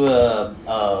was through a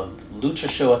lucha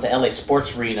show at the LA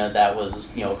Sports Arena that was,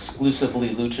 exclusively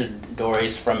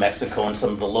luchadores from Mexico and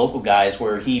some of the local guys,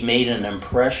 where he made an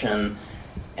impression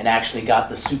and actually got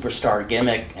the superstar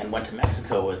gimmick and went to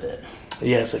Mexico with it.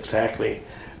 Yes, exactly.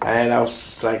 And I was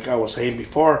saying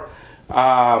before,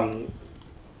 talking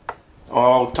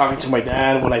to my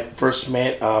dad when I first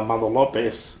met Mondo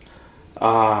Lopez.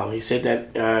 He said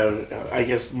that I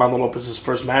guess Mondo Lopez's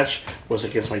first match was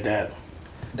against my dad.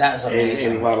 That is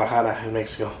amazing. In Guadalajara, in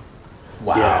Mexico.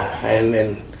 Wow. Yeah,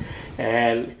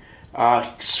 and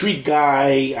sweet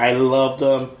guy. I loved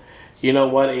him. You know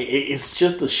what? It's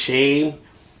just a shame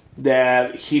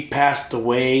that he passed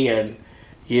away, and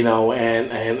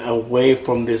away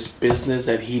from this business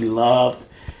that he loved,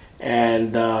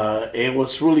 and it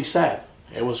was really sad.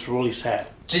 It was really sad.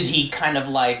 Did he kind of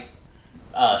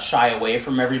shy away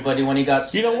from everybody when he got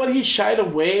sick? You know what? He shied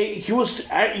away. He was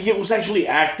actually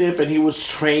active, and he was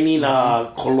training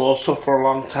Coloso for a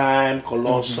long time.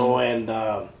 Coloso and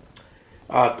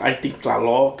I think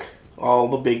Tlaloc, all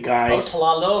the big guys. Oh,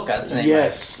 Tlaloc, that's the name.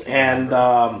 Yes, right? And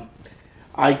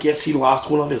I guess he lost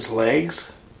one of his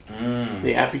legs.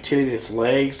 They amputated his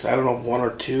legs. I don't know, one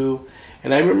or two.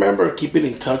 And I remember keeping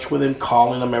in touch with him,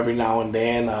 calling him every now and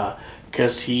then,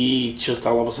 because he just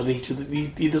all of a sudden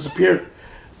he disappeared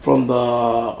from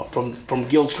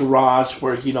Gil's garage,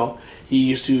 where he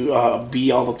used to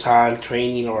be all the time,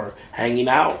 training or hanging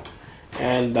out.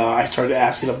 And I started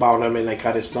asking about him, and I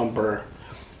got his number,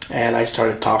 and I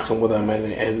started talking with him,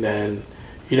 and then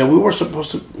we were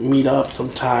supposed to meet up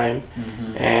sometime,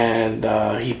 and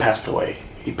he passed away.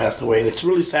 He passed away, and it's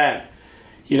really sad.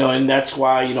 And that's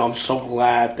why, I'm so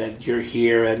glad that you're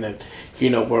here, and that,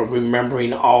 we're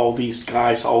remembering all these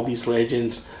guys, all these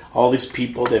legends, all these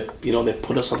people that, that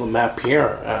put us on the map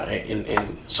here in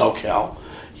SoCal,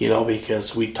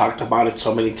 because we talked about it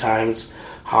so many times,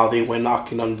 how they went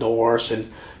knocking on doors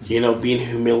and, being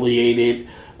humiliated,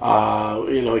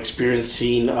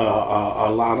 experiencing a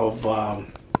lot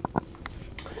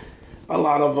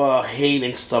of hate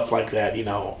and stuff like that,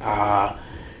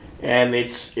 and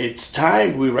it's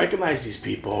time we recognize these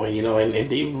people, and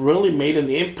they really made an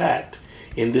impact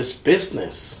in this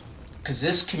business. Because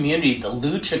this community, the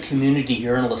lucha community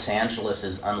here in Los Angeles,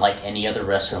 is unlike any other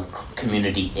wrestling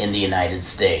community in the United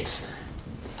States.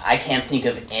 I can't think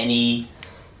of any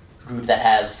group that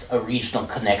has a regional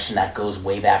connection that goes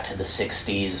way back to the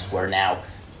 60s, where now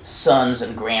sons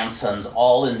and grandsons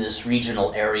all in this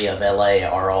regional area of LA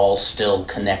are all still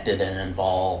connected and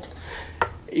involved.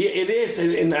 It is,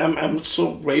 and I'm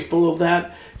so grateful of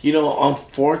that.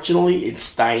 Unfortunately,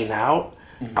 it's dying out.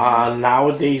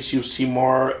 Nowadays, you see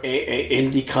more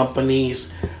indie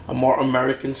companies, more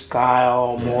American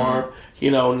style, more.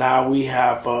 Now we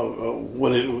have AWS,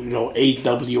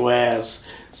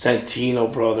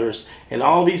 Santino Brothers, and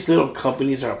all these little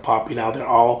companies are popping out. They're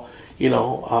all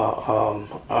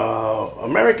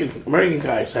American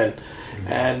guys, and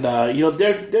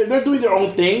they're doing their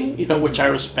own thing, which I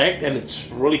respect, and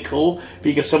it's really cool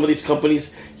because some of these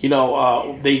companies,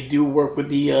 they do work with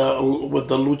the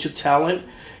lucha talent.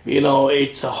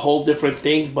 It's a whole different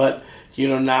thing, but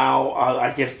now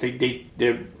I guess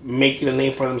they're making a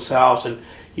name for themselves and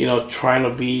trying to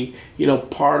be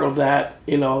part of that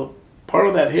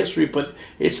history, but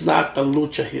it's not the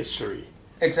lucha history.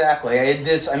 Exactly.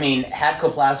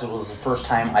 Hadco Plaza was the first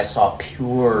time I saw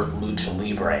pure lucha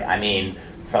libre.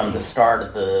 From the start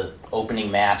of the opening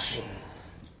match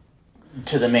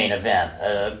to the main event.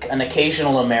 An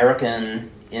occasional American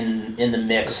in the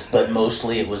mix, but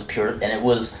mostly it was pure, and it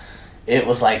was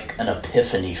like an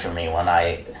epiphany for me when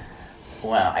I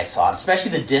saw it,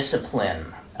 especially the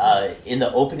discipline in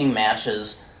the opening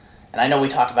matches. And I know we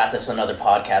talked about this on other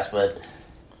podcasts, but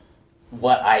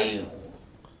what I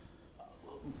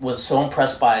was so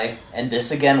impressed by, and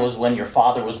this again was when your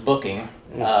father was booking,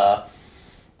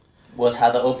 was how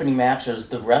the opening matches,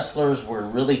 the wrestlers were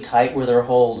really tight with their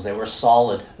holds. They were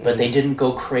solid, but they didn't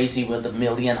go crazy with a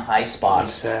million high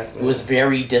spots. Exactly. It was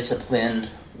very disciplined,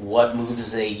 what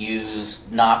moves they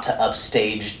used, not to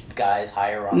upstage guys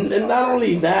higher on the And not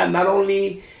only that, not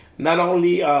only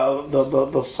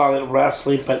the solid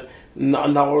wrestling, but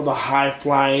or the high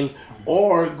flying,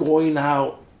 or going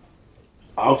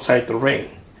outside the ring.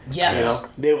 Yes.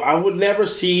 I would never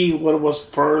see what was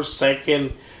first,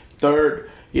 second, third,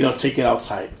 take it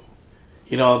outside.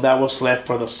 That was left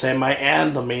for the semi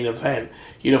and the main event.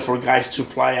 For guys to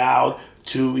fly out,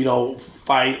 to,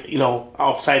 fight,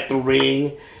 outside the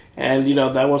ring. And,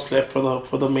 that was left for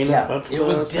the main event. It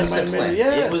was discipline.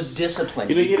 Yes. It was discipline.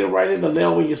 You hit it right in the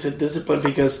nail when you said discipline,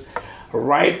 because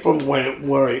right from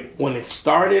when it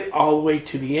started all the way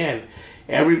to the end,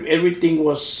 everything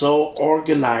was so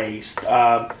organized.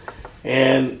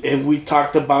 And we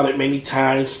talked about it many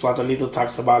times. Platanito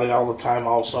talks about it all the time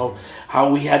also. How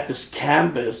we had this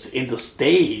canvas in the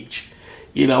stage.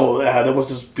 There was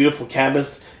this beautiful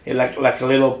canvas in like a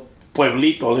little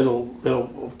pueblito,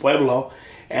 little pueblo.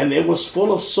 And it was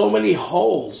full of so many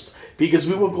holes because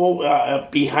we would go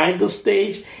behind the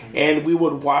stage and we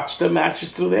would watch the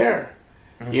matches through there.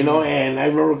 And I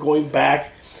remember going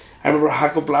back. I remember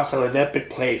Hadco Plaza, an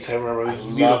epic place. I remember it was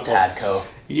beautiful. Loved Hadco.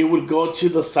 You would go to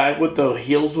the side where the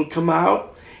heels would come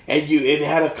out, and it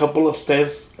had a couple of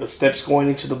steps going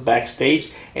into the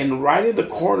backstage, and right in the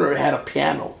corner it had a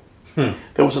piano. There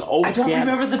was an old piano. I don't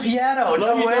remember the piano.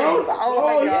 No way. Don't? Oh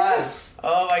my god. Yes.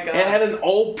 Oh my god. It had an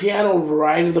old piano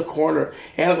right in the corner.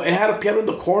 It had a piano in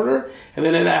the corner, and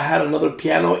then it had another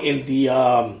piano in the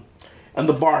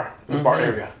bar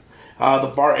area.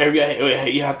 The bar area,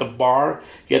 you had the bar,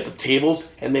 you had the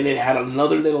tables, and then it had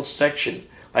another little section,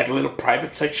 like a little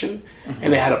private section,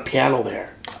 and it had a piano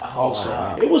there. also.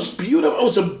 Wow. It was beautiful. It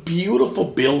was a beautiful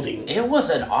building. It was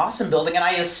an awesome building, and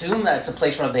I assume that's a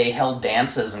place where they held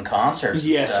dances and concerts.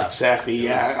 Yes, and exactly.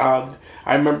 Yeah,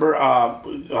 I remember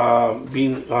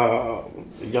being a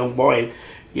young boy,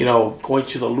 going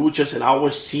to the luchas, and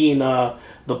always seeing the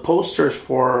posters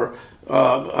for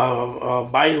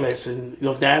bailes and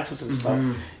dances and stuff,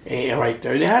 and right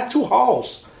there. And they had two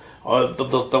halls.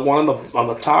 The one on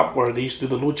the top where they used to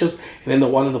do the luchas, and then the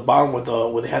one on the bottom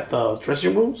where they had the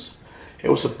dressing rooms. It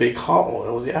was a big hall.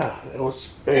 It was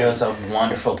big. It was a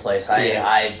wonderful place.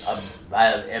 Yes.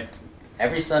 I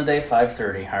every Sunday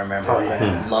 5:30. I remember. Oh,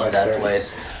 yeah. I loved that 5:30.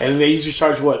 place. And they used to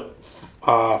charge what,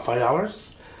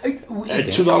 $5?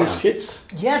 $2 kids.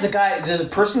 Yeah, the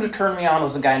person who turned me on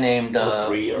was a guy named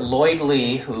Lloyd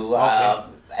Lee, who. Okay.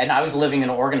 And I was living in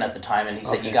Oregon at the time, and he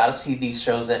said, Okay. "You got to see these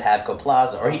shows at Hadco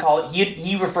Plaza," or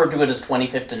he referred to it as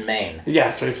 25th and Main.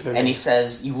 Yeah, 25th. And he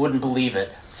says, "You wouldn't believe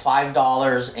it.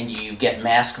 $5, and you get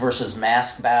mask versus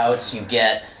mask bouts. You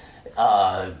get,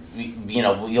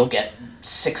 you'll get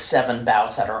 6-7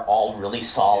 bouts that are all really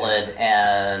solid,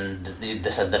 and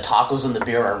the tacos and the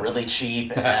beer are really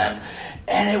cheap, and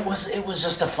it was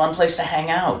just a fun place to hang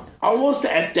out." Almost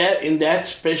in that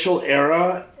special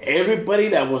era, everybody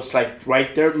that was like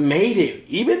right there made it.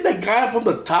 Even the guy from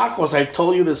the tacos, I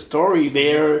told you the story.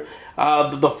 They're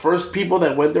the first people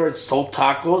that went there and sold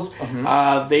tacos.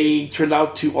 They turned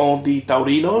out to own the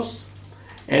Taurinos,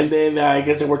 and then I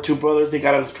guess there were two brothers. They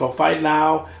got into a fight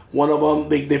now. One of them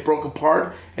they broke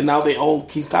apart, and now they own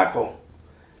King Taco.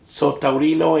 So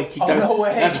Taurino and King Taco. No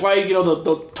way. That's why the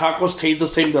tacos taste the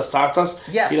same. The salsas,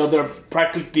 Yes. They're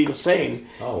practically the same.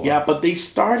 Oh, wow. Yeah, but they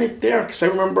started there because I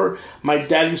remember my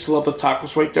dad used to love the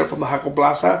tacos right there from the Hadco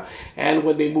Plaza, and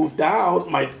when they moved out,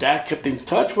 my dad kept in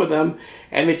touch with them,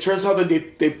 and it turns out that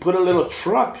they put a little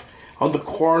truck on the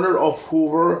corner of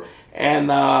Hoover and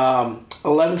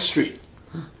 11th Street.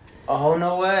 Oh,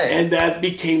 no way. And that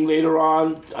became later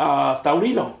on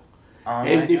Taurino.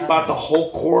 And they bought the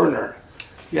whole corner.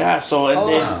 Yeah, so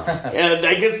and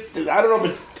I guess I don't know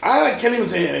if I can't even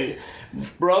say a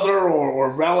brother or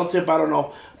relative, I don't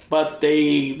know, but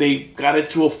they got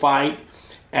into a fight,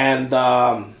 and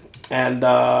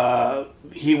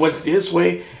he went his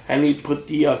way, and he put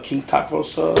the King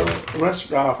Tacos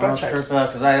franchise.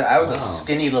 Because I was a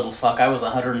skinny little fuck. I was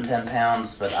 110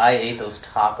 pounds, but I ate those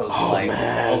tacos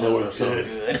Man, they those were were so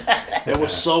good. They were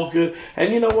so good,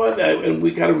 and you know what? And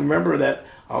we got to remember that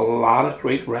a lot of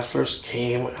great wrestlers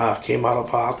came out of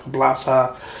Hadco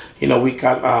Plaza. We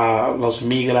got Los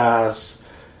Migras,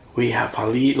 we have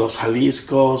Los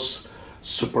Jaliscos,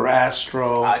 Super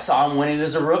Astro. I saw him when he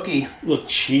was a rookie. The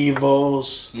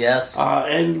Chivos. Yes.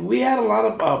 And we had a lot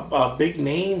of big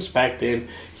names back then.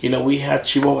 We had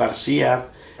Chivo Garcia,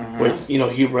 where,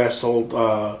 he wrestled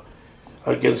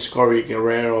against Corey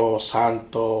Guerrero,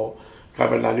 Santo,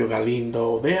 Cavernario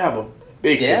Galindo. They have a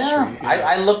big history.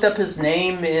 I looked up his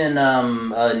name in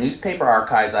newspaper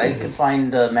archives. I could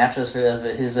find matches of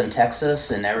his in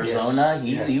Texas and Arizona.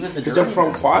 Yes, He was a They're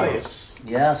journeyman. from Juarez.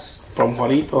 Yes. From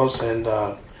Juaritos, and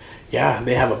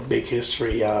they have a big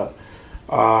history.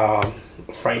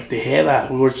 Frank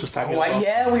Tejeda, we were just talking about.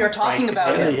 Yeah, we were talking Frank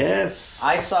about Tejeda, him. Yes.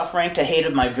 I saw Frank Tejeda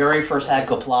at my very first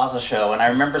Hadco Plaza show, and I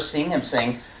remember seeing him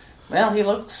saying, "Well, he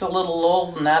looks a little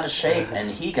old and out of shape,"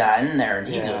 and he got in there, and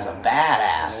he was a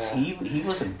badass. Yeah. He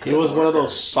was a good He was one of worker.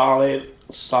 those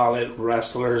solid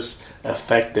wrestlers,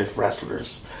 effective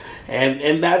wrestlers,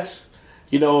 and that's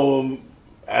me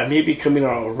becoming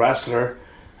a wrestler.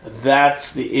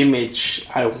 That's the image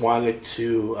I wanted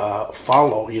to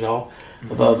follow.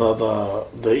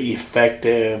 The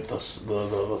effective, the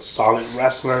solid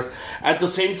wrestler. At the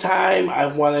same time, I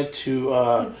wanted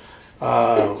to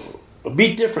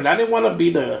be different. I didn't want to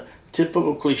be the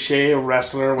typical cliche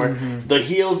wrestler where the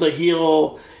heel's the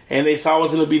heel, and it's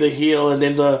always going to be the heel, and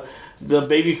then the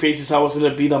baby face is always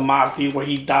going to be the martyr where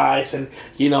he dies, and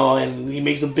and he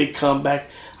makes a big comeback.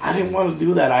 I didn't want to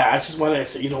do that. I just wanted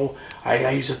to,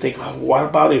 I used to think, what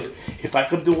about if I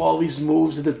could do all these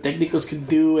moves that the technicals can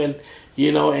do, and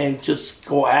and just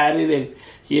go at it, and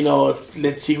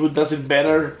let's see who does it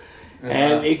better.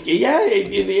 And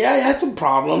it had some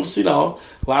problems. A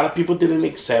lot of people didn't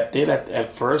accept it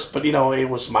at first, but it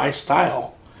was my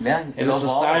style. Yeah, And it's a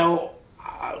style.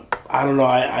 I don't know.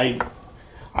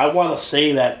 I want to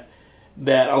say that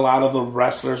a lot of the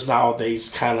wrestlers nowadays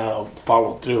kind of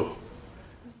follow through.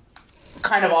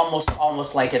 Kind of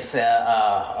almost like it's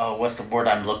what's the word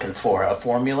I'm looking for? A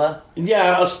formula?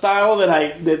 Yeah, a style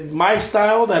my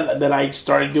style that I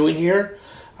started doing here.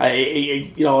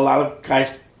 A lot of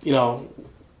guys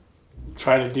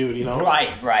try to do it.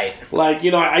 Right. Like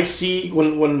I see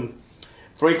when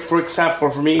for example,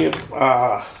 for me,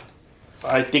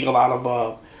 I think a lot of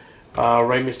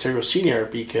Rey Mysterio Sr.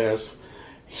 because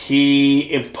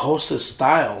he imposed a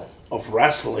style of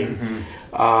wrestling,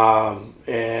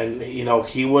 and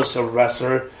he was a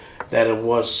wrestler that it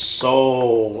was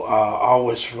so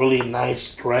always really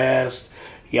nice dressed.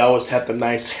 He always had the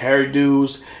nice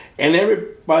hairdos, and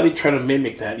everybody tried to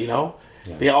mimic that. Yeah.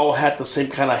 They all had the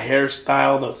same kind of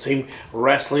hairstyle, the same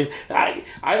wrestling. I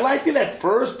liked it at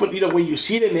first, but when you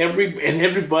see it in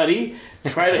everybody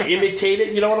try to imitate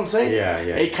it, you know what I'm saying? Yeah.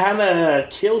 It kind of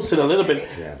kills it a little bit.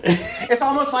 Yeah. It's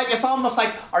almost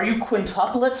like, are you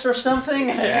quintuplets or something?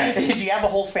 Yeah. Do you have a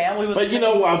whole family with? But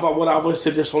what I always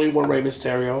said, there's only one Rey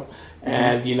Mysterio,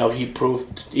 and he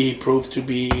proved to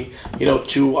be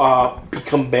to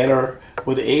become better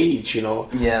with age.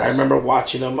 Yes. I remember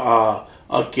watching him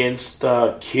against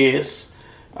Kiss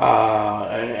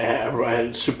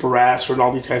and Super Ass and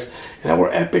all these guys, and there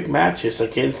were epic matches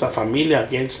against La Familia,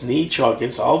 against Nicho,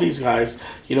 against all these guys.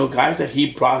 Guys that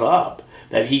he brought up,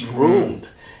 that he groomed,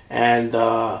 and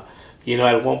at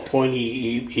one point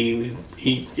he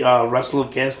wrestled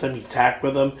against them, he tagged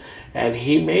with them, and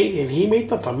he made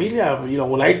La Familia.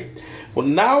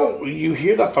 Now you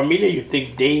hear La Familia, you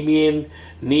think Damien,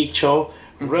 Nicho.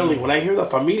 Really, when I hear La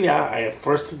Familia,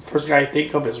 first guy I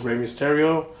think of is Rey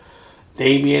Mysterio,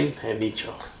 Damien, and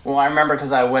Nicho. Well, I remember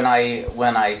because when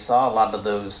I saw a lot of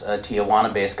those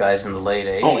Tijuana-based guys in the late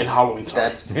 80s. Oh, in Halloween,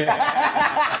 sorry.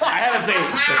 I had to say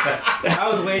it. I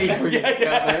was waiting for you.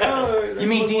 Yeah. You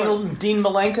mean Dean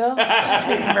Malenko?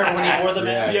 Remember when he wore the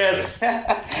mask? Yes.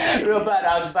 But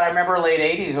I remember late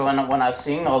 80s when I was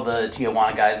seeing all the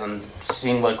Tijuana guys and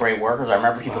seeing what great workers. I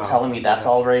remember people telling me that's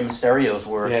all Rey Mysterio's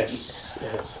work. Yes.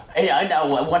 Hey, I know.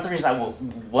 One of the reasons I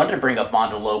wanted to bring up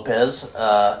Mondo Lopez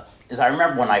is I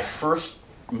remember when I first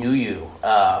knew you,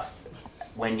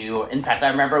 in fact, I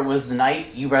remember it was the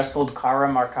night you wrestled Cara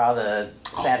Marcada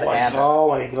Santa Ana. Oh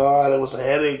my God, it was a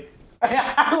headache.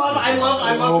 I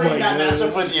love bringing that match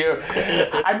up with you.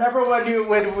 I remember when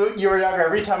you were younger,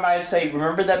 every time I'd say,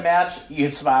 remember that match,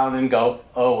 you'd smile and go,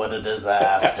 oh, what a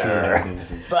disaster.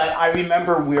 But I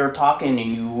remember we were talking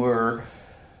and you were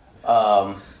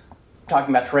talking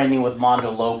about training with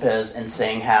Mondo Lopez and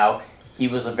saying how he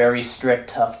was a very strict,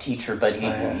 tough teacher, but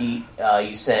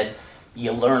you said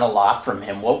you learn a lot from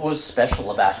him. What was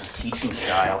special about his teaching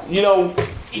style?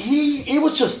 He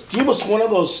was one of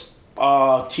those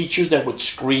teachers that would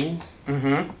scream,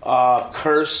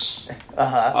 curse,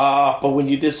 but when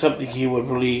you did something, he would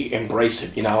really embrace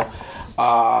it.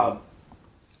 I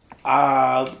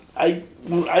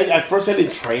first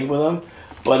didn't train with him,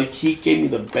 but he gave me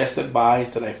the best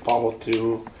advice that I followed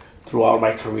throughout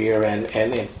my career, and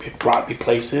it brought me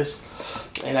places.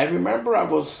 And I remember I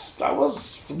was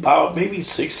about maybe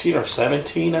 16 or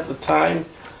 17 at the time,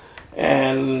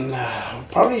 and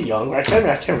probably younger. I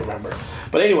can't remember.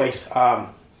 But anyways, I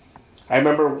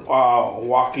remember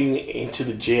walking into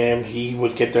the gym. He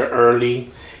would get there early.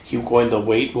 He would go in the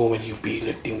weight room and he'd be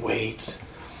lifting weights.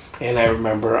 And I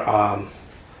remember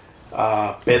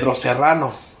Pedro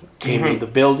Serrano came in the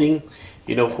building.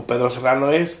 You know who Pedro Serrano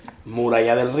is?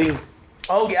 Muralla del Ring.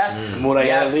 Oh yes, Muralla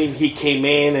del Ring. He came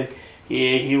in and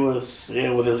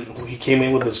he came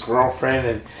in with his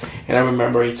girlfriend, and I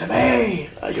remember he said, "Hey,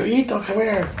 Yoyito, come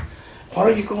here. Why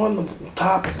don't you go on the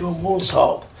top and do a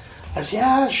moonsault?" I said,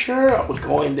 "Yeah, sure." I would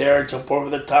go in there, jump over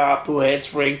the top, do a head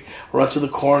spring, run to the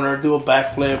corner, do a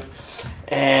backflip,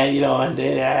 and and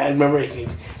then I remember, and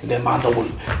then Mondo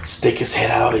would stick his head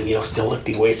out and still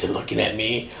lifting weights and looking at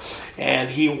me. And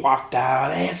he walked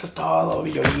out. Hey, eso es todo.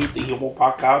 He would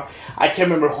walk out. I can't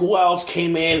remember who else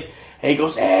came in. And he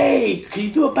goes, "Hey, can you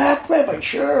do a backflip?" I'm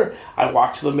sure. I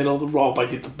walked to the middle of the rope. I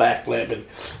did the backflip, and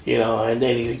and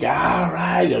then he'd go, "All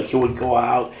right." He would go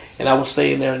out, and I was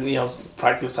staying there and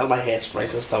practice on my head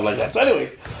sprints and stuff like that. So,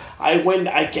 anyways,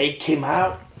 I came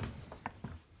out,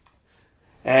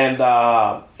 and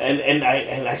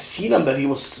I seen him that he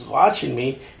was watching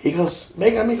me. He goes,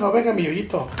 "Venga, mijo, venga, mi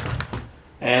yoyito."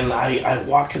 And I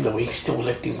walk in the way, he's still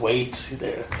lifting weights,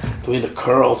 there, doing the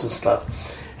curls and stuff.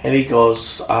 And he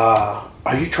goes,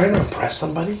 "Are you trying to impress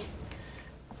somebody?"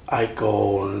 I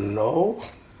go, No,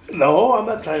 I'm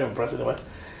not trying to impress anyone.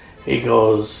 He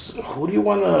goes, "Who do you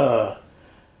want to,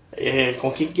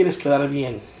 con quién quieres quedar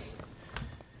bien?"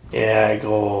 Yeah, I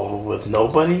go, "With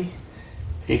nobody."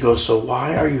 He goes, "So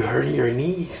why are you hurting your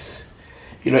knees?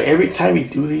 Every time you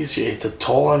do these, it's a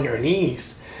toll on your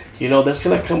knees. There's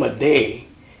going to come a day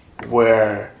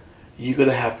where you're going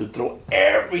to have to throw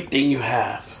everything you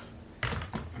have.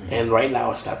 And right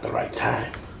now, it's not the right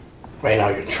time. Right now,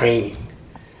 you're training.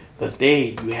 The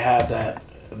day you have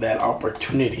that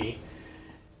opportunity,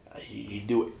 You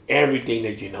do everything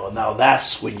that you know. Now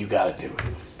that's when you got to do it.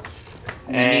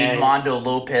 We need Mondo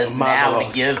Lopez to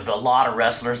give a lot of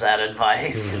wrestlers that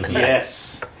advice.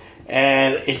 Yes.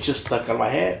 And it just stuck in my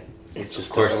head. It just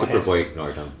of course, Superboy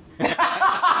ignored him.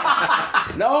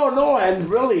 No, and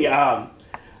really, I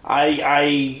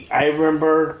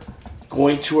remember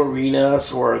going to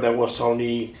arenas where there was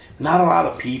only not a lot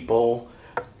of people,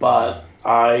 but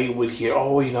I would hear,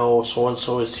 so and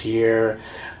so is here,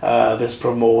 this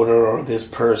promoter or this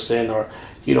person, or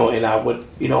and I would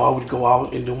go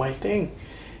out and do my thing,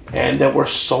 and they were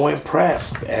so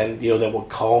impressed, and they would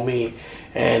call me,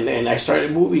 and I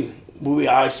started moving.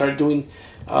 I started doing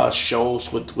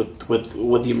shows with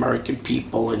the American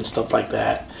people and stuff like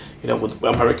that, with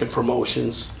American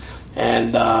promotions,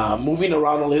 and moving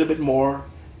around a little bit more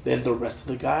than the rest of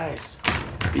the guys,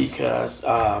 because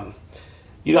I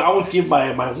would give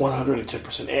my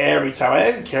 110% every time. I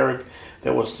didn't care if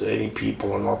there was any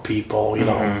people or no people,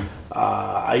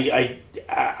 I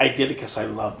did it because I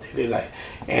loved it,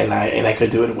 and I could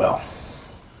do it well.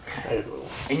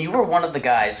 And you were one of the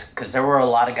guys, because there were a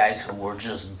lot of guys who were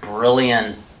just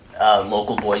brilliant,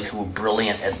 local boys who were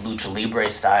brilliant at Lucha Libre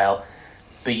style,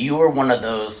 but you were one of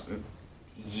those,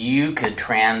 you could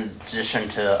transition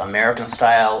to American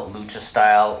style, Lucha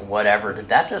style, whatever. Did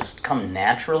that just come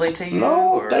naturally to you?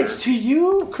 No, thanks to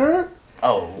you, Kurt.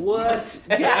 Oh. What?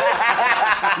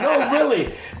 Yes. No,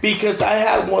 really. Because I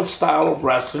had one style of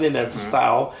wrestling, and that's the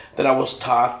style that I was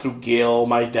taught through Gil,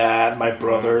 my dad, my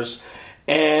brothers.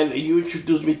 And you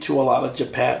introduced me to a lot of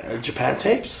Japan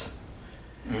tapes.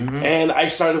 Mm-hmm. And I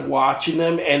started watching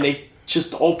them, and they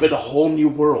just opened a whole new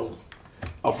world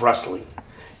of wrestling.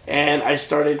 And I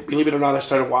started, believe it or not,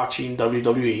 watching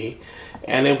WWE.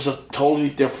 And it was a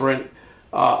totally different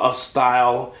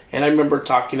style. And I remember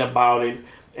talking about it.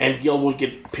 And Gil would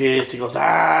get pissed. He goes,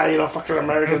 fucking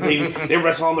Americans, they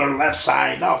wrestle on their left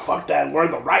side. No, fuck that. We're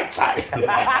on the right side.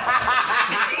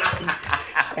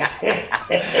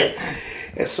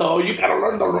 And so you got to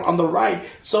learn on the right.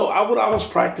 So I would always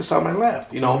practice on my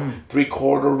left,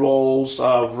 3/4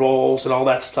 rolls and all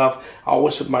that stuff.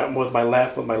 Always with my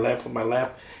left.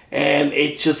 And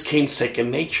it just came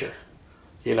second nature,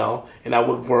 and I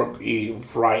would work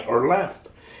right or left.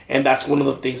 And that's one of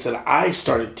the things that I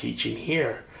started teaching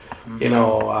here.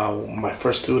 Mm-hmm. My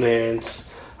first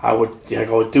students, I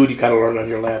go, dude, you got to learn on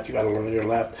your left. You're going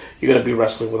to be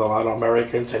wrestling with a lot of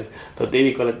Americans, and the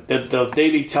day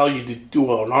they tell you to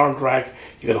do an arm drag,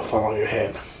 you're going to fall on your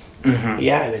head. Mm-hmm.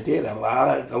 Yeah, and they did. A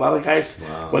lot of guys,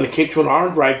 when it came to an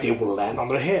arm drag, they would land on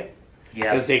their head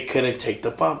because they couldn't take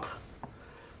the bump.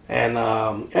 And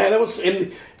it was,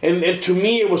 and to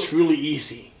me, it was really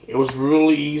easy. It was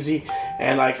really easy,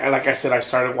 and like I said, I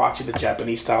started watching the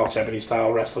Japanese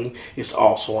style wrestling. It's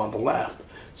also on the left.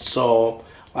 So,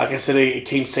 like I said, it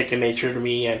came second nature to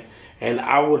me, and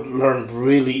I would learn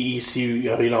really easy,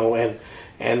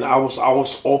 and I was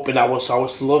always open. I was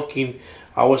always looking.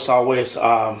 I was always,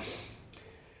 how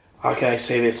can I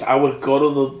say this? I would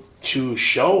go to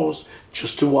shows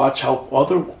just to watch how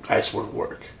other guys would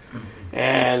work.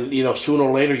 And, sooner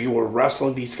or later you were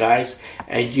wrestling these guys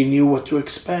and you knew what to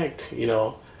expect,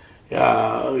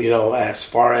 as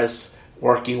far as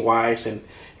working wise and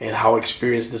how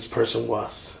experienced this person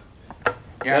was.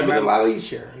 Yeah, that made it a lot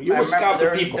easier. You would scout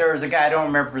the people. There was a guy, I don't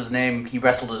remember his name, he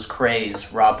wrestled as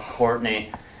Craze, Rob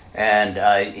Courtney, and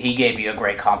he gave you a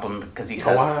great compliment because he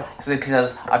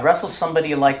says, I'd wrestle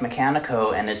somebody like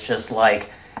Mechanico, and it's just like,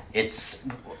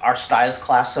 our styles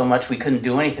clash so much we couldn't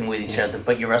do anything with each other,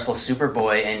 but you wrestle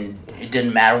Superboy and it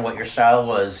didn't matter what your style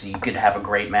was, you could have a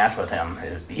great match with him.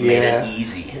 He made it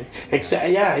easy.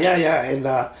 Exactly. Yeah. And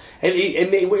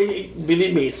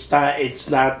believe me, it's not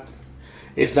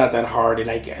that hard.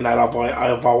 And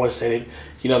I've always said it.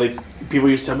 People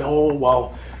used to tell me, "Oh,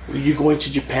 well, you're going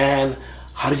to Japan.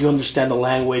 How do you understand the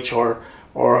language, or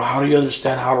how do you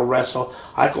understand how to wrestle?"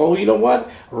 I go, you know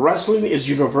what? Wrestling is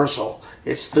universal.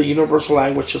 It's the universal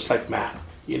language, just like math,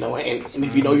 and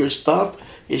if you know your stuff,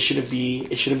 it shouldn't be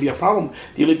a problem.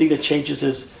 The only thing that changes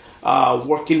is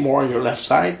working more on your left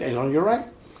side and on your right.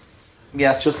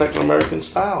 Yes, just like American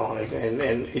style,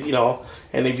 and if you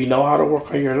know how to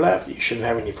work on your left, you shouldn't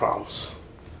have any problems.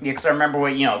 Yeah, because I remember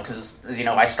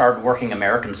I started working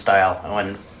American style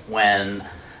when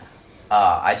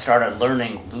I started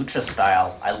learning lucha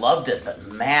style. I loved it,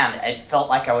 but man, it felt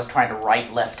like I was trying to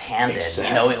write left-handed.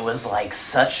 Exactly. It was like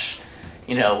such,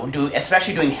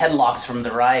 especially doing headlocks from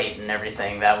the right and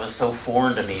everything. That was so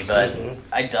foreign to me, but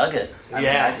I dug it. I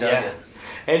dug it.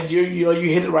 And you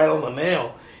hit it right on the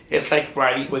nail. It's like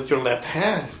writing with your left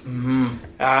hand.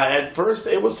 Mm-hmm. At first,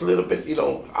 it was a little bit,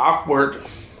 awkward,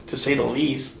 to say the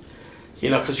least.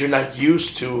 because you're not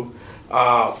used to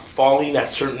falling that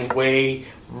certain way,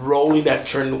 rolling that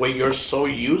certain way. You're so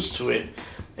used to it.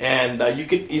 And you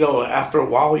could, after a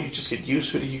while, you just get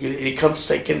used to it. It becomes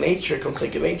second nature.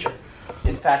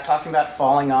 In fact, talking about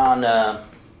falling on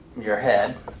your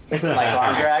head, like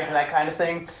arm drags and that kind of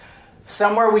thing,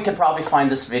 somewhere we could probably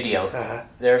find this video. Uh-huh.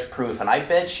 There's proof. And I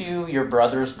bet you your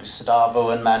brothers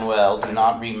Gustavo and Manuel do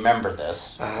not remember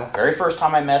this. Uh-huh. Very first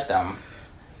time I met them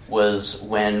was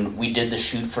when we did the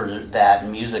shoot for that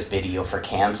music video for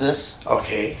Kansas.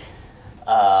 Okay.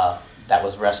 That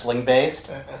was wrestling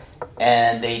based.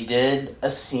 And they did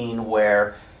a scene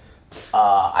where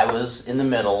I was in the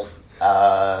middle,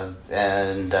 and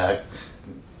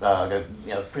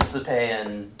Principe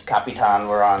and Capitan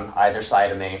were on either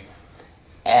side of me,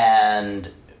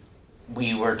 and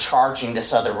we were charging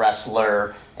this other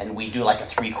wrestler, and we do like a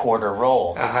 3/4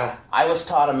 roll. Uh-huh. I was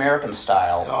taught American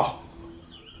style. Oh.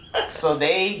 So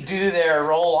they do their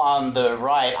roll on the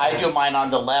right, I do mine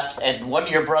on the left, and one of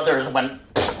your brothers went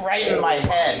right in my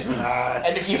head.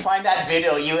 And if you find that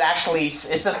video, you actually,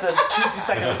 it's just a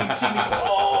 2-second, you see me go,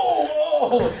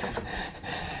 oh.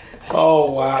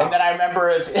 Oh, wow. And then I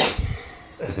remember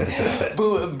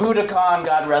Budokan,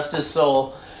 God rest his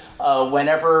soul,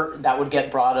 whenever that would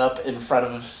get brought up in front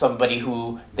of somebody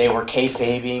who they were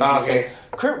kayfabing. Okay. Like,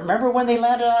 Kurt, remember when they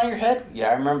landed on your head? Yeah,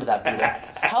 I remember that, Buddha.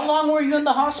 How long were you in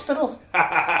the hospital?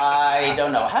 I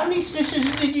don't know. How many stitches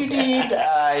did you need?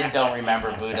 I don't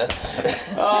remember, Buddha.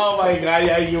 Oh my God!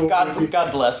 Yeah,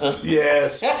 God bless him.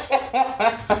 Yes.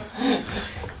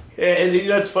 And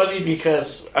it's funny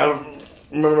because I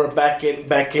remember back in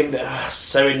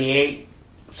 78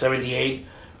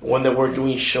 when they were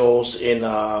doing shows in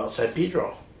San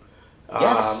Pedro.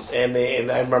 Yes. And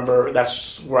I remember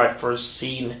that's where I first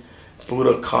seen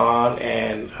Budokan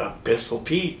and Pistol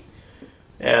Pete.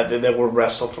 And then they were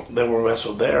wrestled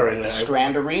there. And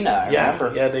Strand Arena, I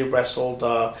remember. Yeah, they wrestled.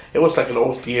 It was like an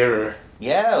old theater.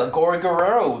 Yeah, Gory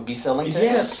Guerrero would be selling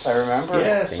tickets, I remember.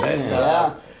 Yes, and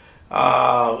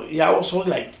I was only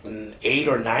like 8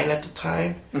 or 9 at the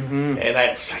time. Mm-hmm. And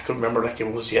I could remember like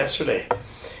it was yesterday.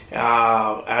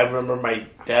 I remember my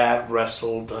dad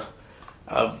wrestled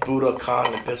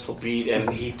Budokan and Pistol Pete,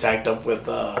 and he tagged up with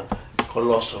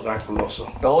Coloso.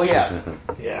 Oh, yeah.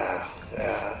 Yeah.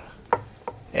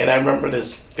 And I remember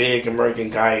this big American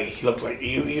guy. He looked like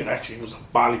he actually was a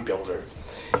bodybuilder,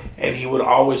 and he would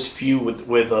always feud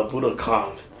with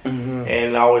Budokan,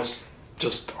 and always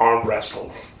just arm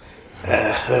wrestle.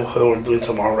 They were doing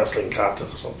some arm wrestling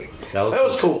contest or something. That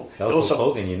was cool. That was Hulk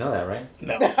Hogan, you know that, right?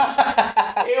 No,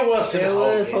 it wasn't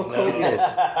Hulk Hogan. No.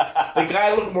 The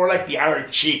guy looked more like the Iron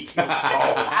Cheek.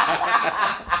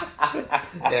 Yeah,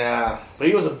 but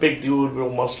he was a big dude, real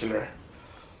muscular.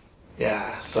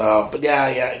 Yeah, but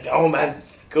yeah. Oh man,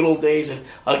 good old days. And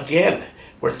again,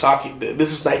 we're talking.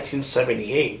 This is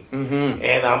 1978,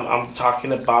 and I'm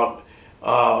talking about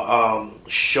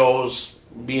shows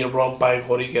being run by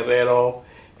Gory Guerrero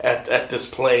at this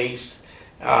place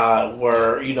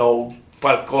where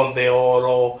Falcon de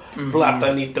Oro,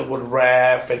 Platanito would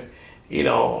ref, and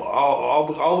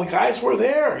all the guys were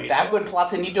there. Back when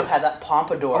Platanito had that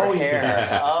pompadour hair.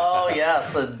 Yes. Oh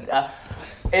yes.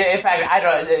 In fact, I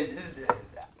don't.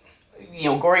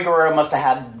 Gory Guerrero must have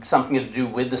had something to do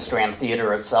with the Strand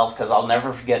Theater itself, because I'll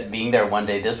never forget being there one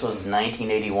day. This was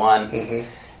 1981,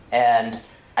 and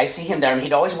I see him there, and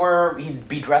he'd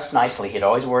be dressed nicely. He'd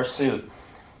always wear a suit,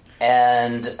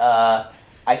 and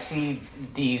I see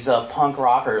these punk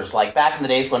rockers, like back in the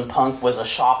days when punk was a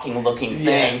shocking-looking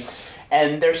thing,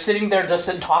 and they're sitting there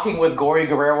just talking with Gory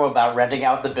Guerrero about renting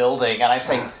out the building, and I'm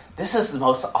saying, this is the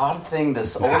most odd thing,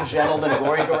 this old gentleman,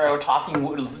 Gory Guerrero,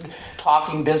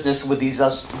 talking business with these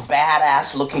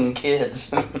badass-looking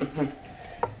kids.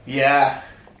 Yeah.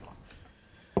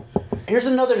 Here's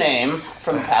another name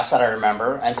from the past that I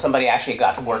remember, and somebody actually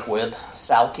got to work with,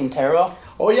 Sal Quintero.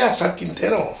 Oh yeah, Sal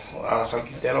Quintero.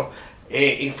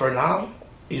 Infernal.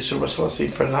 You used to wrestle as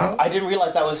Infernal. I didn't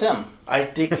realize that was him. I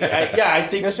think.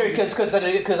 No, sorry,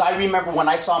 because I remember when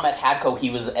I saw him at Hadco, he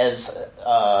was as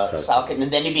Sal, and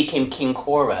then he became King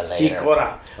Cora later. King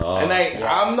Cora. And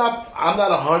I'm not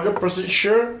 100%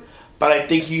 sure, but I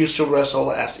think he used to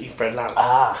wrestle as Infernal.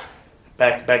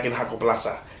 Back in Hadco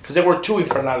Plaza, because there were 2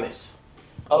 Infernales.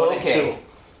 Oh, okay.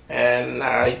 And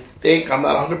I think I'm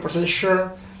not 100%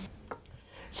 sure.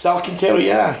 Sal Quintero,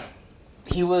 yeah.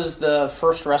 He was the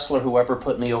first wrestler who ever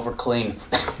put me over clean.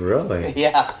 Really?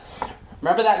 Yeah.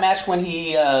 Remember that match when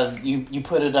he you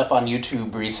put it up on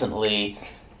YouTube recently,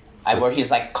 where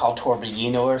he's like called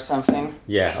Torbellino or something?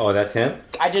 Yeah. Oh, that's him?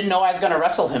 I didn't know I was going to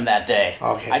wrestle him that day.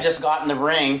 Okay. I just got in the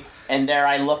ring, and there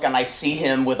I look, and I see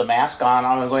him with a mask on,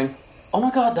 and I'm going, oh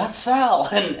my God, that's Sal.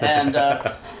 And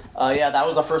yeah, that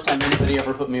was the first time anybody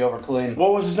ever put me over clean.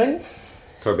 What was his name?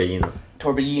 Torbellino.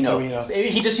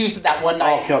 He just used it that one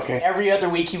night. Okay. Every other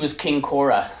week he was King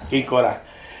Cora.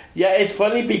 Yeah, it's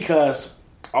funny because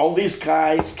all these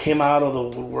guys came out of the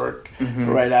woodwork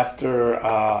right after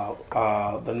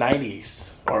the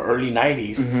 90s or early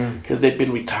 90s because they've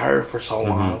been retired for so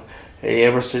long.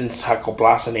 Ever since Jaco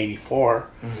Plaza in 84.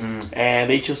 And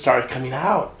they just started coming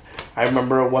out. I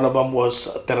remember one of them was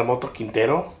Terremoto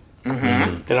Quintero.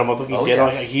 Terremoto Quintero,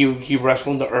 yes. he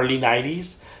wrestled in the early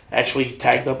 90s. Actually, he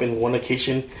tagged up in one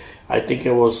occasion. I think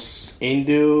it was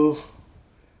Terremoto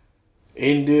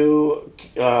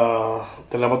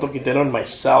Quintero and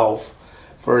myself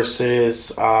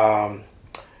versus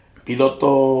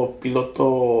Piloto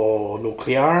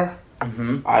Nuclear.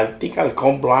 I think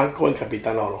Halcón Blanco and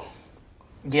Capitán Oro.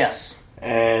 Yes.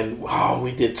 And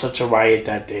we did such a riot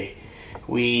that day.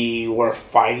 We were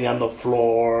fighting on the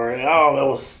floor. Oh, it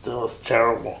was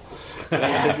terrible.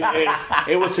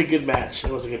 It was a good match.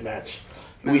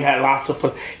 We had lots of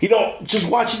fun. Just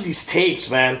watching these tapes,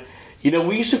 man.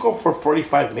 We used to go for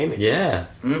 45 minutes.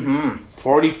 Yes.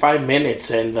 45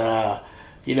 minutes, and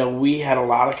we had a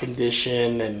lot of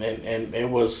condition, and it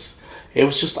was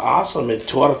just awesome. And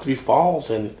 2 out of 3 falls,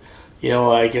 and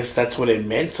I guess that's when it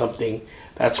meant something.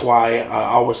 That's why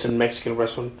I was in Mexican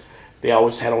wrestling. They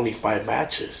always had only 5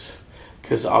 matches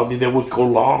because they would go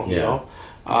long,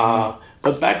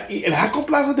 But back in Jaco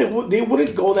Plaza, they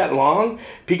wouldn't go that long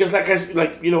because,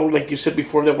 like you said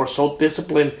before, they were so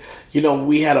disciplined.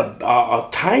 We had a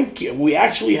time. We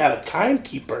actually had a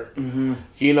timekeeper.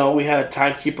 We had a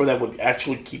timekeeper that would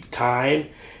actually keep time,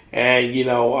 and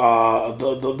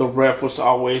the ref was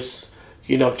always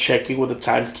checking with the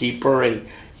timekeeper, and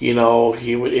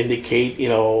he would indicate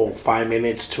 5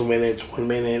 minutes, 2 minutes, 1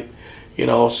 minute,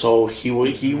 so he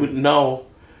would know.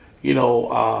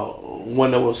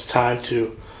 When it was time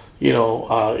to,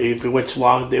 if it went too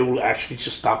long, they would actually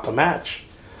just stop the match.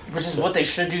 Which is what they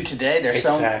should do today. There's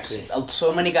exactly.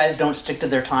 so many guys don't stick to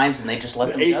their times and they just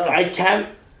let them go. I can't,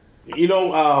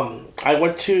 I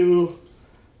went to,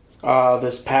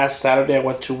 this past Saturday, I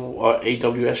went to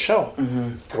AWS show.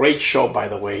 Great show, by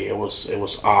the way. It was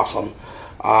awesome.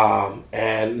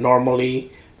 And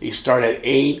normally they start at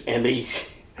 8 and they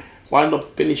wind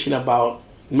up finishing about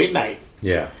midnight.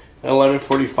 Yeah.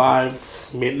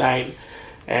 11:45, midnight,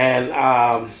 and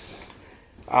I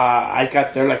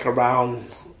got there like around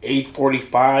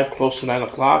 8:45, close to 9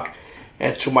 o'clock,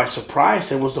 and to my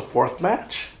surprise, it was the 4th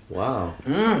match. Wow!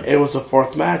 It was the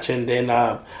 4th match, and then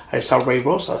I saw Ray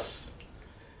Rosas.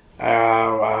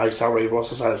 I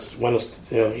went,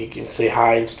 he can say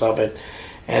hi and stuff,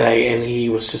 and he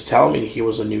was just telling me he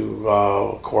was a new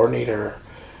coordinator,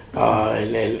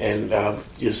 and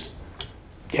just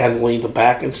handling the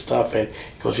back and stuff, and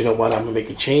he goes, you know what, I'm gonna make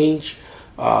a change.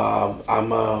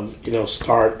 I'm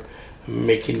start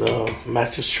making the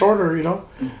matches shorter,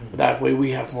 that way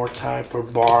we have more time for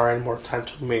bar and more time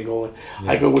to mingle, and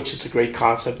I go, which is a great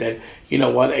concept. And you know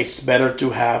what, it's better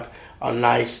to have a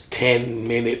nice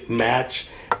 10-minute match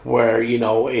where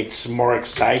it's more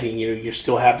exciting. You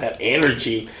still have that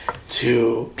energy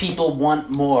to people want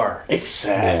more.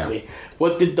 Exactly.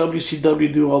 What did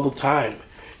WCW do all the time?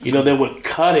 They would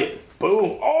cut it.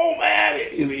 Boom. Oh, man.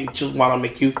 It just want to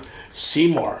make you see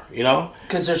more,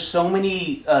 Because there's so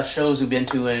many shows we've been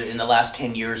to in the last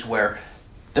 10 years where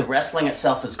the wrestling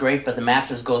itself is great, but the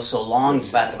matches go so long.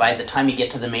 Exactly. But by the time you get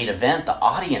to the main event, the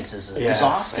audience is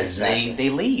exhausted. Exactly.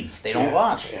 They leave. They don't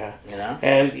watch. Yeah.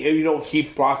 And, he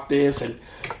brought this, and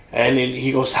then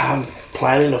he goes, I'm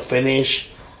planning to finish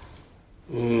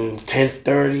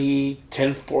 10:30,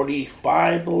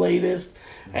 10:45 the latest.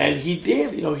 And he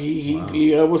did,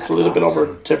 he was a little bit over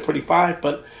 10:45,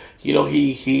 but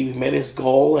he met his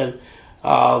goal, and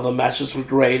the matches were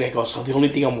great. I go, so the only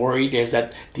thing I'm worried is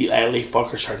that the LA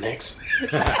fuckers are next.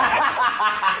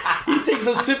 He takes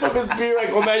a sip of his beer. I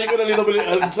go, man, you're gonna need a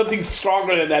little bit something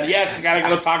stronger than that. Yes, I gotta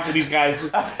go talk to these guys.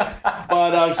 But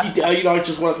I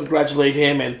just want to congratulate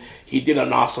him, and he did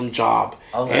an awesome job.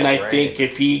 And I think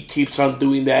if he keeps on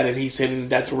doing that and he's heading in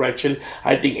that direction,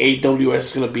 I think AWS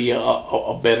is gonna be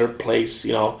a better place,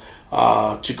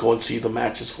 to go and see the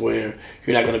matches where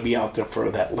you're not gonna be out there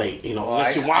for that late,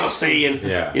 unless you want to stay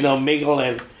and mingle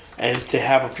and to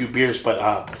have a few beers. But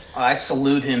I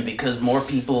salute him because more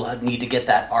people need to get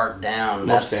that art down.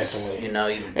 Most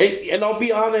definitely. And I'll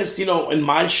be honest, in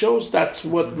my shows, that's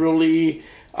what really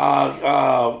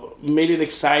made it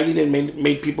exciting and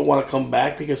made people want to come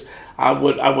back, because I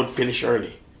would finish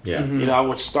early. Yeah. I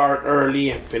would start early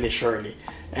and finish early,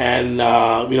 and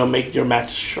make your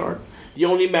matches short. The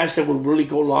only match that would really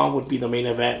go long would be the main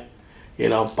event,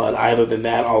 But other than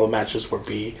that, all the matches would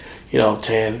be,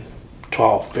 10,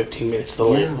 12, 15 minutes the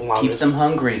longest. Keep them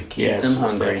hungry. Keep them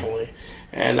hungry. Definitely.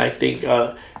 And I think,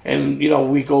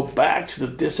 we go back to the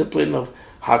discipline of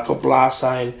Jaco Plaza,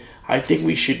 and I think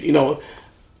we should,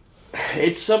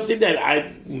 it's something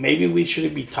that maybe we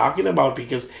shouldn't be talking about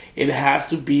because it has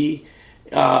to be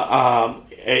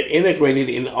integrated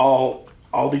in all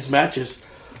these matches.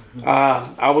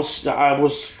 I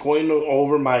was going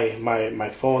over my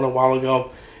phone a while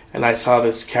ago, and I saw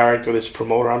this character, this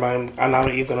promoter. I'm not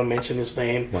even going to mention his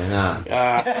name. Why not?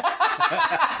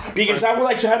 Because I would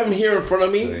like to have him here in front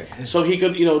of me, so he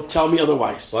could, tell me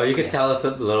otherwise. Well, you can tell us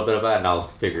a little bit about it, and I'll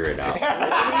figure it out.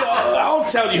 I'll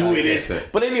tell you who it is.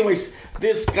 But anyways,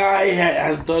 this guy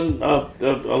has done a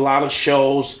lot of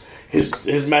shows.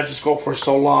 His matches go for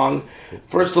so long.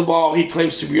 First of all, he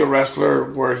claims to be a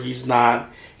wrestler where he's not.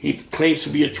 He claims to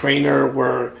be a trainer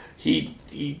where he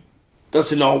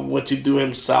doesn't know what to do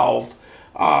himself.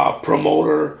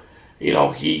 Promoter,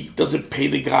 he doesn't pay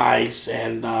the guys,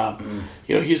 and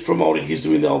he's promoting. He's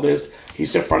doing all this.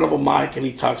 He's in front of a mic and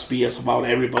he talks BS about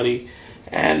everybody.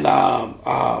 And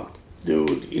dude,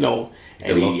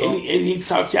 and he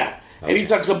talks, and he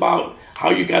talks about how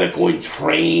you gotta go and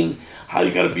train, how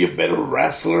you gotta be a better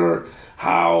wrestler,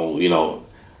 how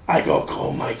I go,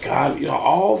 oh my God,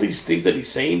 all these things that he's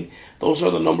saying, those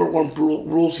are the number one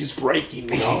rules he's breaking,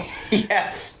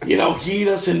 Yes. He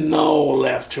doesn't know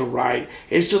left to right.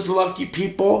 It's just lucky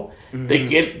people. Mm-hmm. They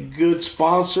get good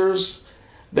sponsors.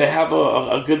 They have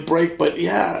a good break. But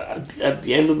at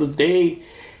the end of the day,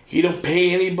 he don't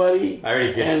pay anybody. I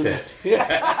already guessed it.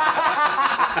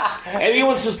 Yeah. And he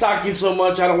was just talking so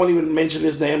much. I don't want to even mention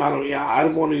his name. I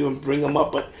don't want to even bring him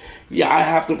up. But I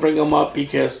have to bring him up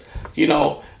because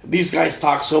these guys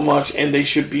talk so much, and they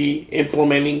should be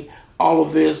implementing all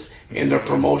of this in their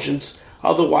promotions.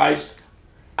 Otherwise,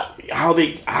 how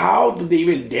do they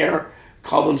even dare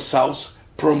call themselves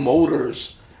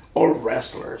promoters or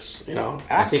wrestlers?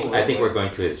 I think we're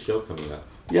going to his show coming up.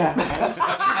 Yeah.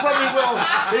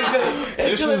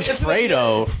 This is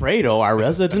Fredo, our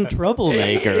resident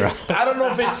troublemaker. I don't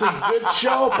know if it's a good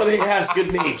show, but it has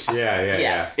good names. Yeah.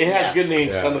 Yes. It has good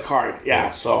names on the card.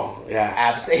 Yeah, so, yeah.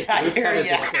 Absolutely. I hear you.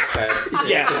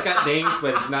 It's got names,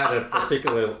 but it's not a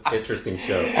particularly interesting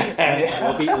show.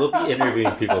 We'll be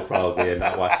interviewing people probably and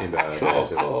not watching the matches.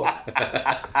 Cool.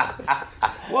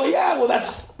 Well,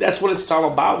 that's what it's all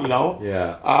about,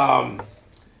 Yeah.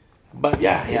 But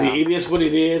it is what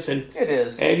it is, and it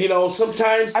is. And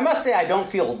sometimes I must say I don't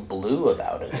feel blue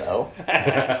about it though.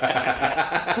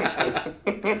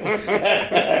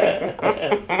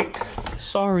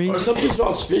 Sorry. Or something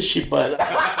smells fishy, but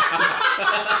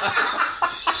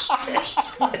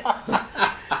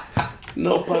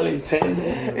no pun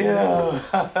intended.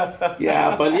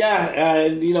 Yeah, but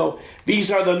and these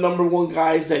are the number one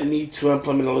guys that need to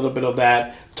implement a little bit of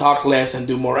that. Talk less and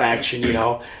do more action,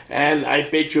 And I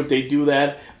bet you if they do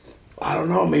that, I don't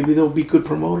know, maybe they'll be good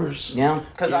promoters. Yeah,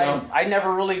 because I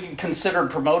never really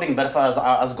considered promoting, but if I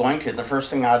was going to, the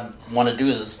first thing I'd want to do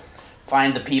is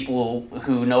find the people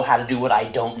who know how to do what I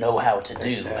don't know how to do.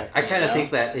 Exactly. I kind of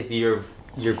think that if you've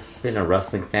been a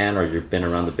wrestling fan or you've been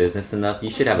around the business enough, you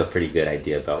should have a pretty good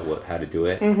idea about how to do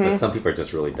it. Mm-hmm. But some people are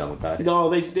just really dumb about it. No,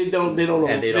 they don't know.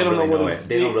 And they don't really know it.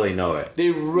 They don't really know it. They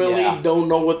really don't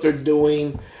know what they're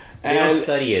doing. They don't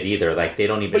study it either. Like they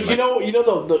don't even. But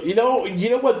you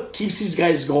know what keeps these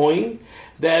guys going?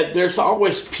 That there's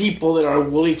always people that are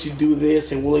willing to do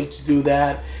this and willing to do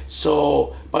that.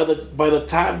 So by the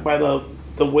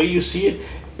way you see it,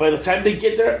 by the time they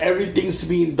get there, everything's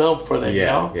being done for them.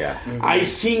 Yeah. Mm-hmm. I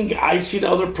seen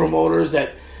other promoters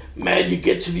that, man, you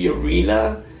get to the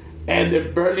arena and they're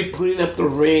barely putting up the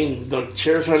ring. The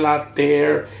chairs are not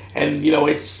there, and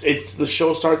it's the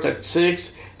show starts at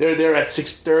 6:00. They're there at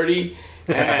 6:30,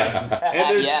 and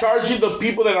they're charging the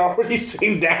people that are already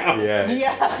sitting down. Yeah.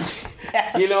 Yes.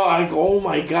 I go, oh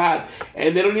my God,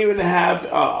 and they don't even have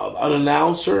an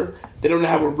announcer. They don't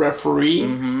have a referee.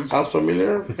 Mm-hmm. Sounds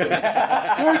familiar?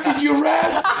 Where could you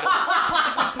ref?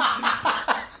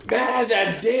 Man,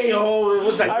 that day, it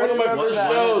was like one of my first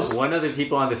shows. One of the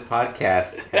people on this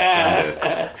podcast has done this.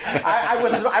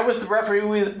 I was the referee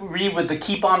with the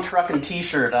Keep On Truckin'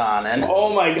 T-shirt on, and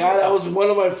oh my God, that was one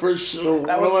of my first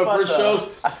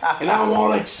shows, and I'm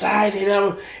all excited,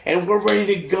 and we're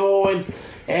ready to go,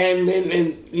 and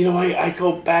I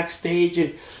go backstage,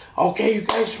 and okay, you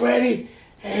guys ready?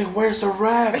 Hey, where's the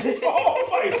ref?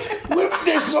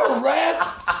 There's no ref.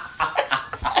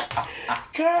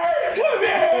 Kurt, come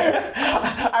here!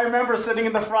 I remember sitting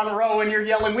in the front row and you're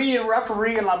yelling, "We need a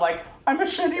referee," and I'm like, "I'm a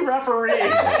shitty referee."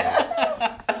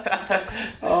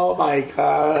 Oh Oh my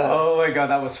god. Oh my god,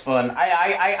 that was fun.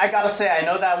 I gotta say, I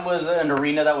know that was an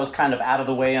arena that was kind of out of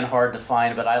the way and hard to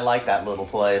find, but I like that little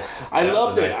place. I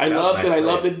loved it. I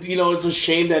loved it. You know, it's a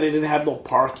shame that it didn't have no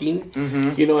parking.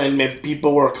 Mm-hmm. You know, and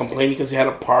people were complaining because they had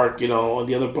to park, you know, on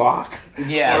the other block.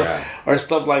 Yes. Or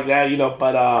stuff like that, you know,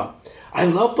 but I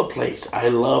love the place.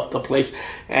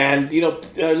 And, you know,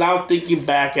 now thinking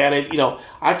back at it, you know,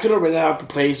 I could have rented out the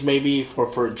place maybe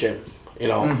for a gym, you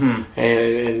know,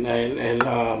 and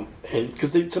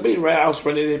because somebody else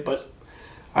rented it, but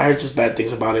I heard just bad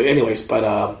things about it. Anyways, but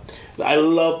I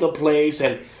love the place,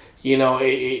 and, you know,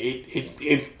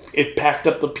 it packed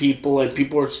up the people, and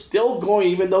people were still going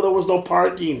even though there was no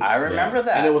parking. I remember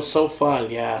that. And it was so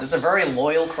fun, yeah. There's a very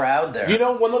loyal crowd there. You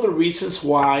know, one of the reasons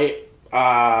why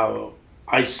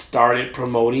I started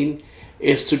promoting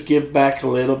is to give back a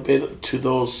little bit to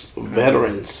those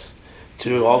veterans,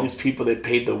 to all these people that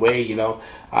paid the way, you know.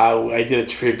 I did a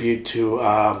tribute to,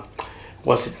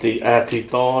 the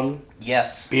Triton?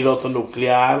 Yes. Piloto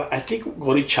Nuclear, I think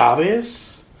Gori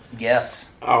Chavez?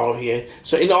 Yes. Oh, yeah.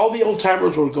 So, in all the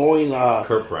old-timers were going...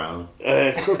 Kurt Brown.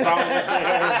 Kurt Brown was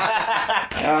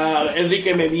there.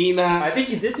 Enrique Medina. I think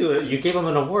you did do it. You gave him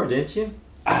an award, didn't you?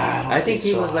 I think he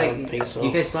so. was I like, don't think so.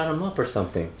 you guys brought him up or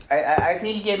something. I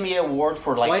think he gave me an award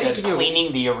for Why like didn't he give you-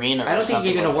 cleaning the arena. I don't or think he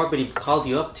gave you an something award, but he called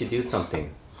you up to do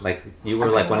something. Like, you were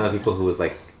like one of the people who was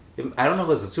like, I don't know if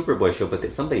it was a Superboy show,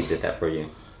 but somebody did that for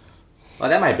you. Oh,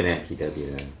 that might have been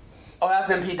MPW then. Oh, that's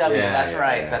MPW. That's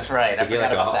right. That's right. I If you're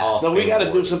forgot like a about that. Hall of No, we Fame got to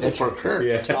do award. something for Kurt.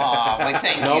 Yeah. Oh, well,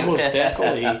 thank No, you. most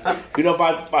definitely. You know,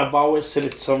 I've always said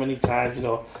it so many times, you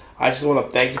know, I just want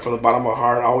to thank you from the bottom of my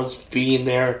heart, always being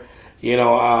there, you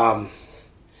know,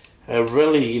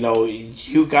 really, you know,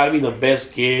 you got me the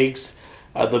best gigs,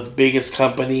 the biggest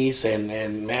companies, and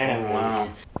man. Wow.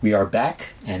 We are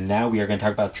back, and now we are going to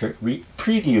talk about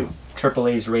preview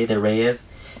AAA's Rey de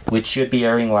Reyes, which should be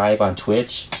airing live on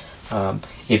Twitch.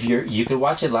 If you could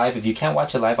watch it live. If you can't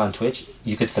watch it live on Twitch,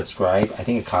 you could subscribe. I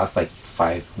think it costs like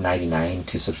 $5.99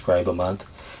 to subscribe a month.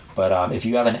 But if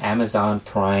you have an Amazon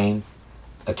Prime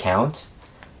account,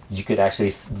 you could actually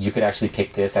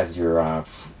pick this as your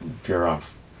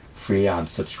free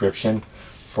subscription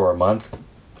for a month.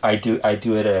 I do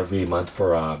it every month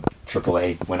for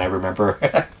AAA when I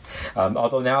remember.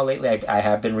 Although now lately I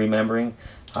have been remembering.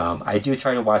 I do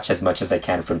try to watch as much as I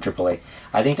can from AAA.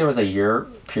 I think there was a year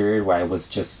period where I was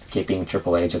just skipping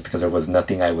AAA just because there was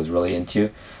nothing I was really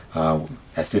into.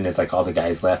 As soon as like all the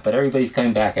guys left, but everybody's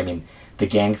coming back. I mean, the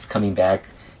gang's coming back,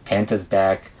 Panta's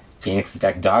back, Phoenix is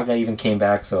back, Daga even came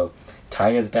back, so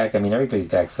Taya's back. I mean, everybody's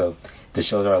back, so the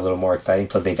shows are a little more exciting.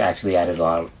 Plus, they've actually added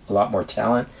a lot more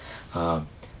talent.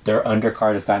 Their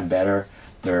undercard has gotten better.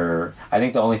 I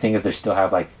think the only thing is they're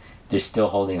still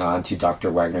holding on to Dr.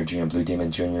 Wagner Jr. and Blue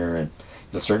Demon Jr. and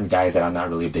certain guys that I'm not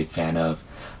really a big fan of.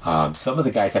 Some of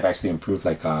the guys have actually improved,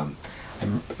 like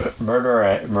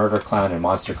Murder Clown and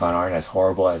Monster Clown aren't as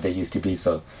horrible as they used to be,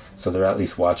 so they're at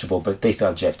least watchable. But they still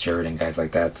have Jeff Jarrett and guys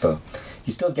like that, so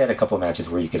you still get a couple matches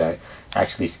where you could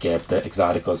actually skip. The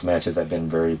Exoticos matches have been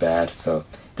very bad, so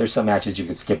there's some matches you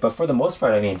could skip. But for the most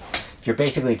part, I mean, you're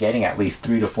basically getting at least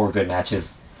 3 to 4 good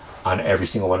matches on every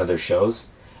single one of their shows,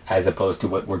 as opposed to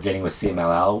what we're getting with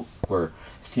CMLL, where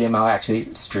CMLL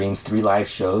actually streams 3 live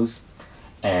shows,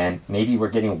 and maybe we're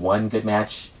getting 1 good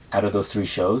match out of those 3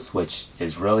 shows, which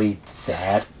is really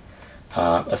sad.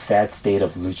 A sad state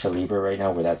of Lucha Libre right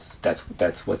now, where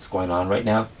that's what's going on right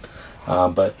now.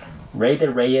 But Rey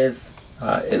de Reyes,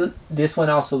 this one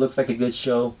also looks like a good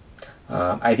show.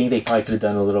 I think they probably could have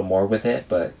done a little more with it,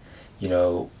 but you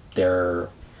know,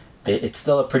 it's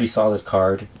still a pretty solid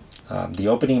card. The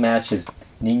opening match is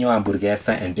Nino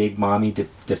Hamburguesa and Big Mommy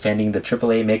defending the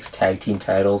AAA Mixed Tag Team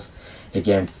titles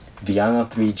against Villano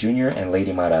 3 Jr. and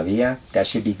Lady Maravilla. That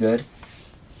should be good.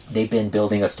 They've been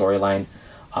building a storyline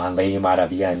on Lady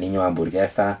Maravilla and Nino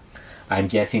Hamburguesa. I'm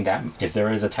guessing that if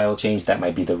there is a title change, that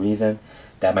might be the reason.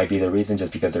 That might be the reason,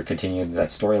 just because they're continuing that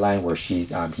storyline where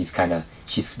she's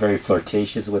very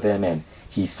flirtatious with him and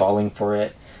he's falling for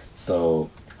it. So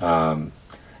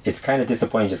it's kind of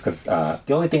disappointing, just because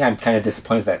the only thing I'm kind of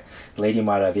disappointed is that Lady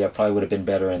Maravilla probably would have been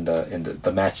better in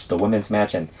the match, the women's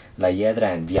match, and La Hiedra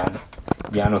and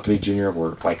Villano 3 Jr.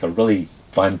 were like a really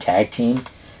fun tag team.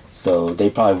 So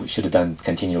they probably should have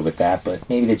continued with that, but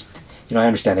maybe they just, I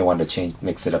understand they wanted to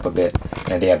mix it up a bit,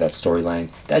 and they have that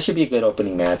storyline. That should be a good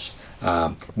opening match.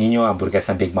 Nino Hamburguesa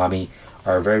and Big Mommy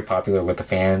are very popular with the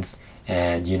fans,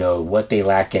 and what they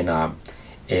lack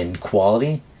in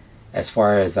quality, as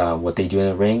far as what they do in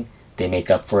the ring, they make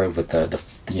up for it with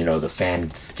the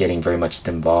fans getting very much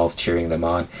involved, cheering them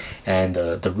on, and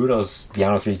the Rudos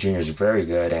Villano 3 Jr. is very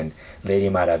good, and Lady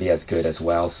Maravilla is good as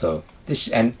well. So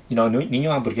Nino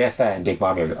Hamburguesa and Big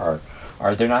Mommy are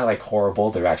they're not like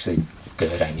horrible. They're actually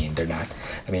good. I mean, they're not.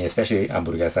 I mean, especially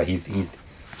Hamburguesa.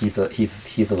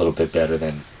 He's a little bit better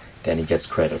than he gets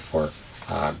credit for.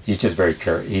 He's just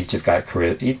he's just got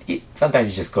charisma. Sometimes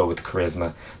you just go with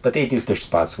charisma, but they do their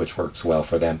spots, which works well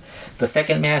for them. The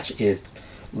second match is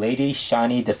Lady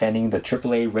Shani defending the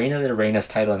AAA Reina de Reinas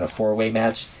title in a 4-way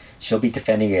match. She'll be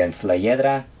defending against La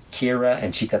Hiedra, Kira,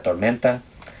 and Chica Tormenta.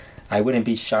 I wouldn't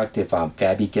be shocked if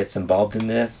Fabi gets involved in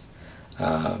this,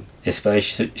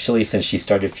 especially since she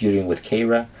started feuding with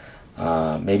Kira.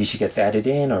 Maybe she gets added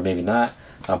in, or maybe not.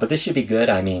 But this should be good.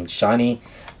 I mean, Shani.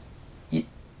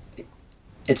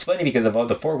 It's funny because of all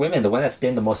the 4 women, the one that's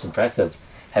been the most impressive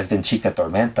has been Chica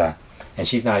Tormenta, and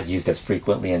she's not used as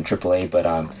frequently in AAA. But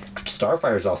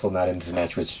Starfire is also not in this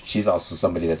match, which she's also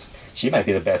somebody she might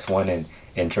be the best one in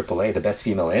AAA, the best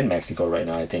female in Mexico right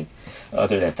now, I think,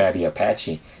 other than Fabi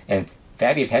Apache. And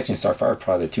Fabi Apache and Starfire are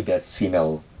probably the 2 best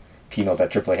females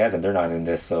that AAA has, and they're not in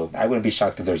this. So I wouldn't be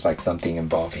shocked if there's like something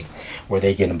involving where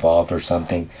they get involved or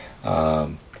something.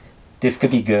 This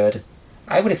could be good.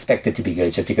 I would expect it to be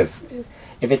good just because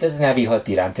if it doesn't have Hijo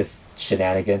Tirantes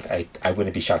shenanigans, I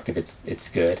wouldn't be shocked if it's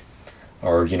good,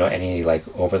 or any like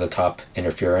over the top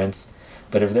interference.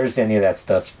 But if there's any of that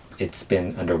stuff, it's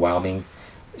been underwhelming.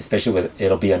 Especially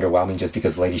it'll be underwhelming just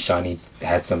because Lady Shani's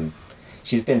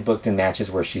she's been booked in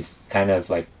matches where she's kind of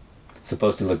like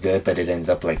supposed to look good, but it ends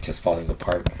up like just falling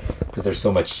apart because there's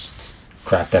so much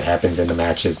crap that happens in the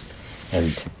matches.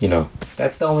 And,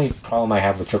 that's the only problem I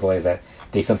have with AAA is that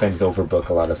they sometimes overbook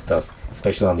a lot of stuff,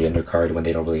 especially on the undercard when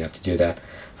they don't really have to do that.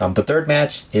 The third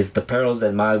match is the Perros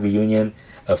del Mal reunion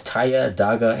of Taya,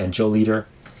 Daga, and Joe Leader.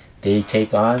 They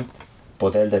take on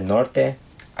Poder del Norte.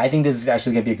 I think this is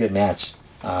actually going to be a good match.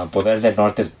 Poder del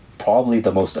Norte is probably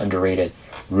the most underrated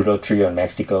Rudo trio in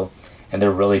Mexico, and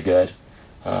they're really good.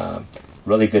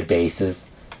 Really good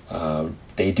bases.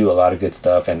 They do a lot of good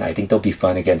stuff, and I think they'll be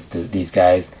fun against these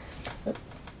guys.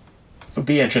 It'll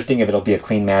be interesting if it'll be a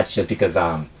clean match just because,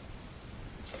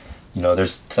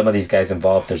 there's some of these guys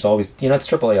involved. There's always, it's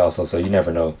AAA also, so you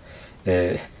never know.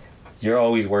 You're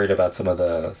always worried about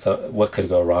what could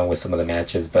go wrong with some of the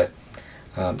matches, but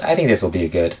I think this will be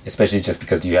good, especially just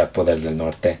because you have Poder del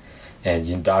Norte, and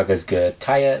Daga's good.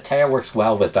 Taya works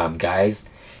well with guys,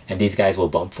 and these guys will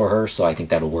bump for her, so I think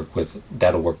that'll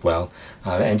work well.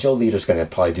 And Joe Leader's gonna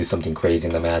probably do something crazy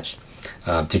in the match.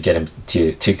 To get him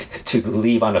to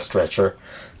leave on a stretcher.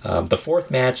 The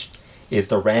fourth match is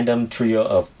the random trio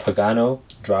of Pagano,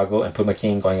 Drago, and Puma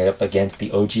King going up against the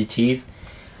OGTs.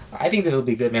 I think this will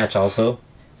be a good match also.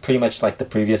 Pretty much like the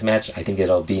previous match. I think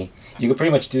it'll be... You could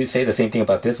pretty much say the same thing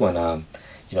about this one.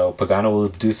 Pagano will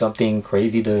do something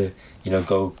crazy to,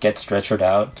 go get stretchered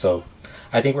out. So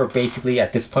I think we're basically,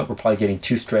 at this point, we're probably getting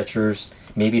 2 stretchers,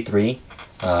 maybe 3.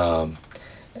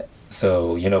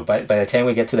 So, by the time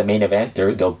we get to the main event,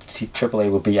 AAA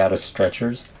will be out of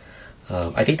stretchers.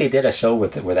 I think they did a show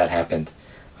where that happened.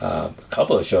 A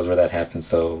couple of shows where that happened,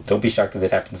 so don't be shocked if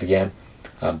it happens again.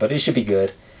 But it should be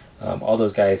good. All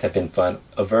those guys have been fun.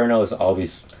 Averno is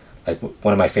always like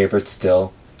one of my favorites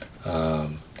still.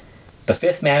 The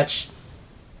fifth match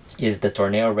is the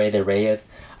Torneo Rey de Reyes.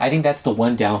 I think that's the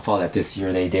one downfall that this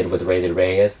year they did with Rey de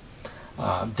Reyes.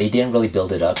 They didn't really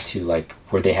build it up to like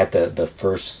where they had the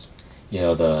first...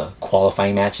 the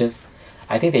qualifying matches.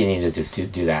 I think they needed to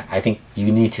do that. I think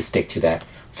you need to stick to that.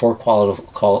 4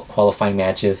 qualifying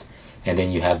matches, and then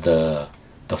you have the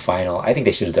final. I think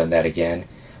they should have done that again.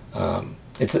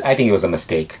 I think it was a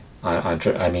mistake.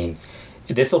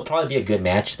 This will probably be a good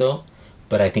match though,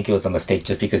 but I think it was a mistake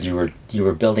just because you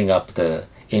were building up the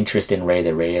interest in Rey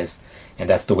de Reyes, and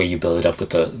that's the way you build it up with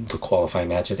the qualifying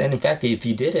matches. And in fact, if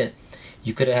you did it,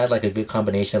 you could have had like a good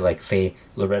combination of like, say,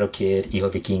 Laredo Kid,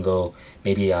 Hijo Vikingo,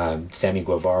 maybe Sammy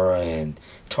Guevara and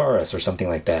Taurus or something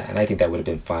like that, and I think that would have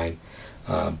been fine.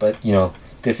 But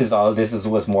this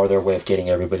was more their way of getting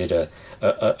everybody to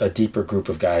a deeper group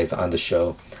of guys on the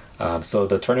show. So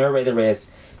the Torneo Rey de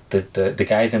Reyes, the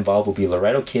guys involved will be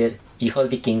Laredo Kid, Hijo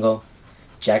Vikingo,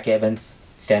 Jack Evans,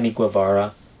 Sammy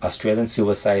Guevara, Australian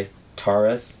Suicide,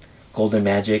 Taurus, Golden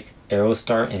Magic,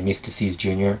 Aerostar, and Mystices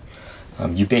Jr.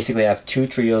 You basically have 2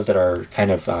 trios that are kind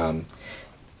of...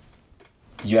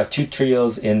 you have 2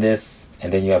 trios in this,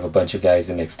 and then you have a bunch of guys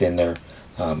mixed in there.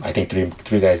 I think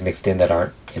three guys mixed in that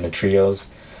aren't in the trios.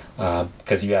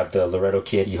 Because you have the Laredo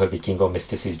Kid, Hijo Vikingo,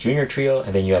 Mystices Jr. trio,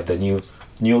 and then you have the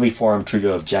newly formed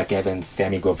trio of Jack Evans,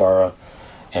 Sammy Guevara,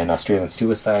 and Australian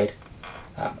Suicide.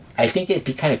 I think it'd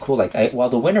be kind of cool. Like, while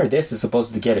the winner of this is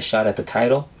supposed to get a shot at the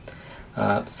title,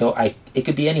 it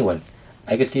could be anyone.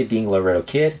 I could see it being Laredo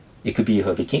Kid. It could be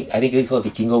Hijo Vikingo. I think Hijo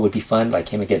Vikingo would be fun. Like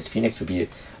him against Phoenix would be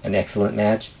an excellent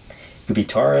match. It could be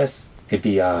Taurus. It could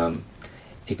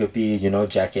be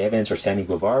Jack Evans or Sammy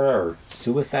Guevara or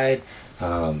Suicide.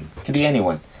 It could be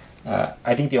anyone.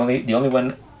 I think the only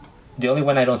one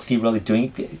I don't see really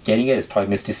getting it is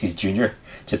probably Mysticis Jr.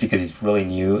 just because he's really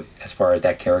new as far as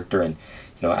that character, and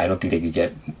I don't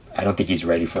think he's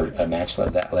ready for a match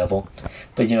of that level.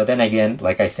 But then again,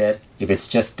 like I said, if it's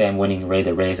just them winning Rey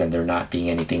de Reyes and there not being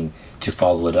anything to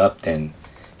follow it up, then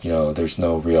there's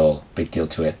no real big deal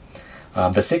to it.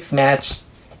 The sixth match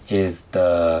is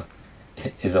a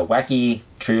wacky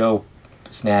trio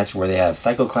match where they have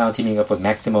Psycho Clown teaming up with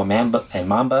Maximo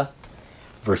Mamba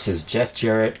versus Jeff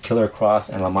Jarrett, Killer Cross,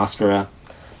 and La Mascara.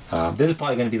 This is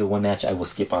probably going to be the one match I will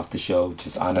skip off the show,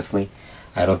 just honestly.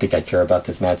 I don't think I care about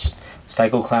this match.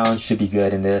 Psycho Clown should be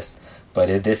good in this,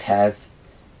 but this has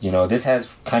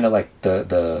kind of like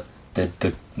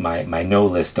my no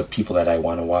list of people that I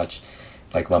want to watch.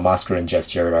 Like La Mascara and Jeff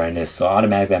Jarrett are in this, so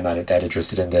automatically I'm not that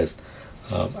interested in this.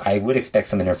 I would expect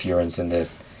some interference in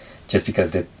this, just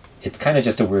because it's kind of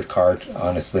just a weird card,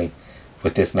 honestly,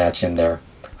 with this match in there.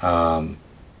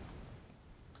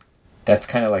 That's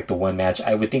kind of like the one match.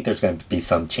 I would think there's going to be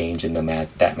some change in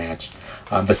that match.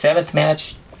 The seventh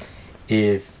match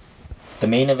is the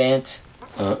main event.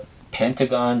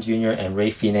 Pentagon Jr. and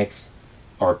Rey Fenix,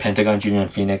 or Pentagon Jr.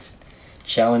 and Phoenix,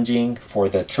 challenging for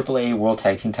the AAA World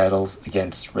Tag Team titles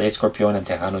against Rey Escorpion and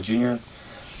Tejano Jr.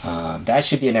 That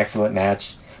should be an excellent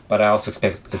match, but I also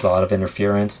expect a lot of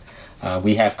interference.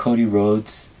 We have Cody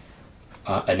Rhodes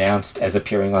announced as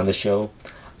appearing on the show.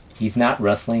 He's not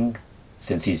wrestling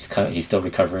since he's still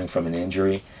recovering from an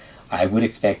injury. I would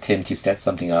expect him to set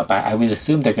something up. I would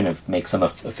assume they're going to make some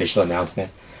official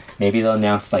announcement. Maybe they'll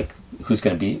announce like who's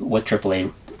going to be what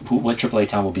AAA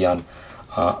town will be on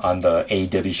the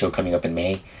AEW show coming up in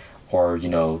May, or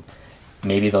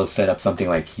maybe they'll set up something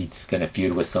like he's going to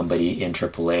feud with somebody in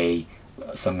AAA,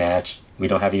 some match. We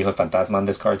don't have Hijo Fantasma on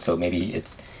this card, so maybe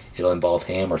it'll involve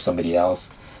him or somebody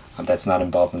else that's not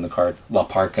involved in the card. La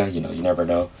Parca, you never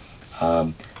know.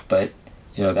 But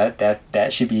that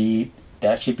should be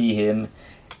him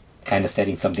kind of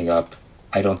setting something up.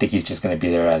 I don't think he's just going to be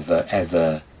there as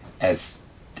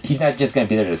he's not just going to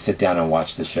be there to sit down and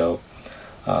watch the show.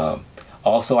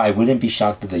 Also, I wouldn't be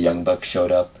shocked if the Young Bucks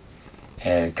showed up,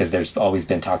 and because there's always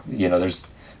been talk,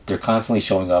 they're constantly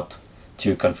showing up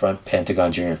to confront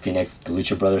Pentagon Jr. and Phoenix, the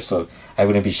Lucha Brothers. So I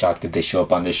wouldn't be shocked if they show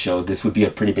up on this show. This would be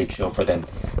a pretty big show for them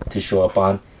to show up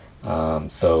on.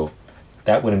 So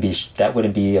that wouldn't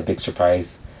be a big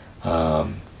surprise.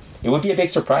 It would be a big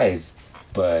surprise,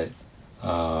 but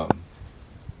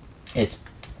it's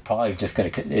probably just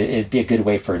it'd be a good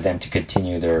way for them to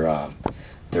continue their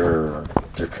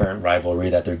current rivalry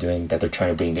that they're trying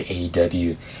to bring to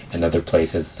AEW and other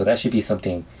places. So that should be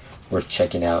something worth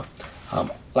checking out.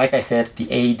 Like I said, the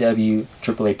AEW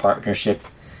AAA partnership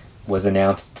was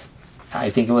announced. I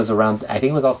think it was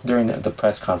also during the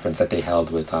press conference that they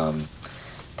held with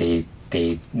they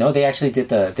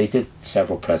did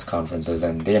several press conferences,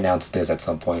 and they announced this at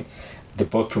some point.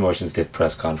 Both promotions did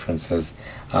press conferences,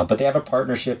 but they have a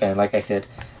partnership, and like I said,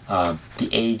 the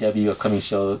AEW upcoming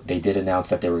show, they did announce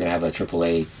that they were going to have a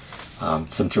AAA,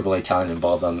 some AAA talent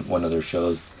involved on one of their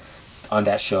shows, on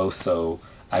that show. So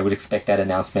I would expect that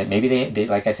announcement. Maybe they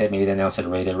like I said, maybe they announced that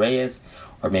Rey de Reyes,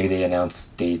 or maybe they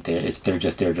announced they're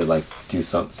just there to like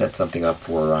set something up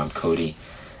for Cody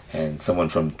and someone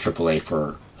from AAA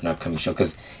for an upcoming show.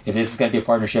 Because if this is going to be a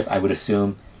partnership, I would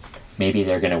assume maybe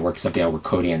they're going to work something out where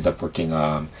Cody ends up working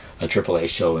a AAA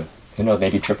show. Who knows?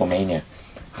 Maybe Triple Mania.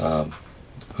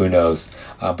 Who knows?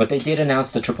 But they did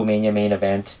announce the Triple Mania main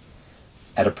event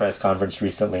at a press conference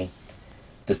recently.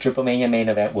 The Triple Mania main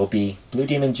event will be Blue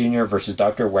Demon Jr. versus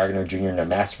Dr. Wagner Jr. in a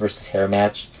mask versus hair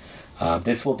match.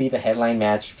 This will be the headline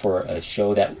match for a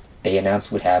show that they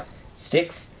announced would have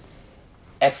 6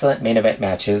 excellent main event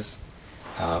matches.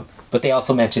 But they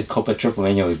also mentioned Copa Triple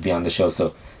Mania would be on the show,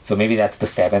 so maybe that's the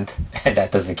 7th, and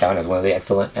that doesn't count as one of the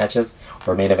excellent matches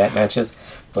or main event matches.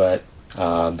 But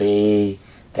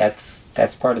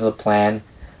that's part of the plan.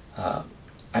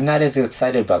 I'm not as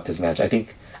excited about this match. I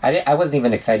think I wasn't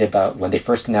even excited about when they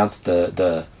first announced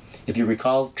the if you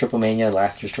recall, Triple Mania,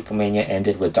 last year's Triple Mania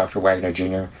ended with Dr. Wagner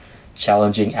Jr.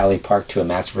 challenging Ali Park to a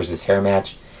mask versus hair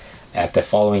match at the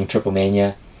following Triple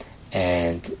Mania,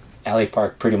 and Ali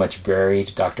Park pretty much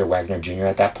buried Dr. Wagner Jr.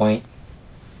 at that point,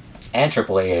 and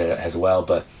AAA as well.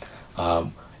 But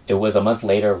it was a month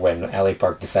later when Ali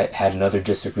Park had another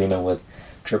disagreement with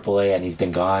AAA, and he's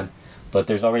been gone. But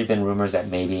there's already been rumors that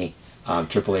maybe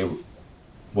AAA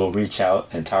will reach out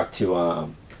and talk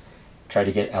to try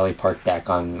to get Ali Park back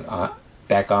on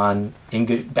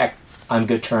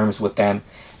good terms with them,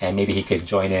 and maybe he could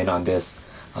join in on this.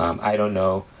 I don't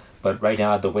know, but right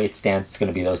now the way it stands, it's going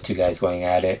to be those two guys going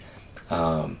at it.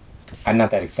 I'm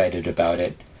not that excited about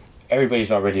it.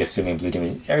 Everybody's already assuming Blue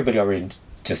Demon. Everybody already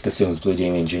just assumes Blue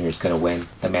Demon Jr. is going to win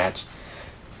the match.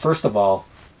 First of all,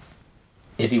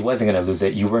 if he wasn't going to lose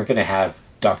it, you weren't going to have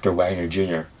Dr. Wagner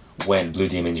Jr. win Blue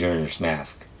Demon Jr.'s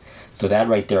mask. So that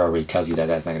right there already tells you that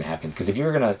that's not going to happen. Because if you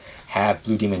were going to have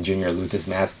Blue Demon Jr. lose his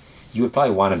mask, you would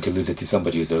probably want him to lose it to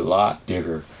somebody who's a lot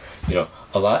bigger.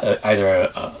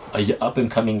 Either a up and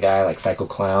coming guy like Psycho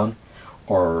Clown,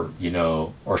 or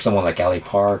someone like Ali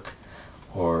Park,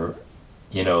 and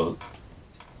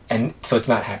so it's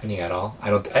not happening at all.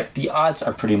 The odds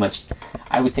are pretty much,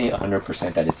 I would say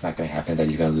 100% that it's not going to happen, that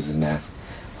he's going to lose his mask.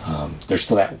 There's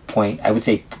still that point, I would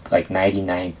say like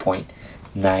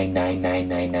 99.999999,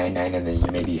 and then you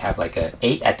maybe have like a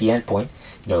 8 at the end point,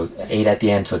 8 at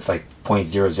the end, so it's like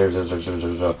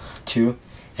 0.000002,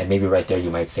 and maybe right there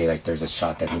you might say like there's a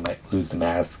shot that he might lose the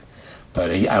mask, but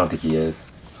I don't think he is.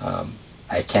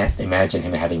 I can't imagine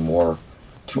him having more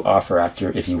to offer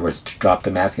after, if he was to drop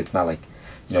the mask. It's not like,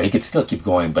 he could still keep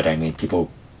going, but I mean,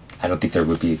 I don't think there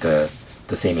would be the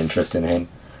same interest in him.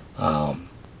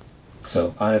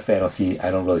 So honestly, I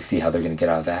don't really see how they're going to get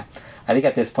out of that. I think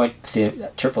at this point,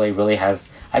 AAA really has,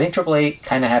 I think AAA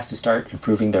kind of has to start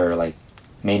improving their like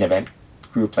main event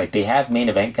group. Like, they have main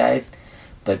event guys,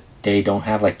 but they don't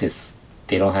have like this,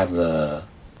 they don't have the,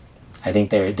 I think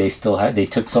they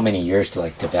took so many years to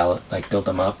like develop, like build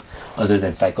them up, other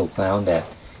than Psycho Clown, that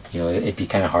it'd be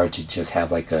kind of hard to just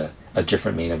have like a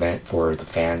different main event for the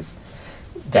fans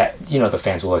that the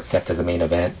fans will accept as a main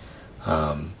event.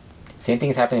 Same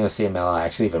thing is happening with CML.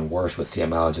 Actually, even worse with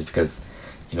CML, just because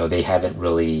they haven't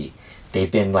really,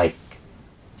 they've been like,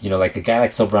 like a guy like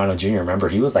Sobrano Jr. Remember,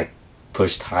 he was like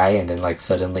pushed high, and then like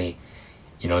suddenly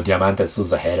Diamante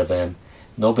Azul's ahead of him.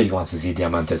 Nobody wants to see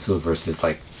Diamante Azul versus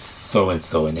like so and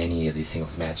so in any of these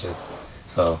singles matches.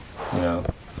 So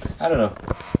I don't know,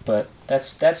 but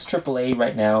that's AAA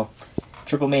right now.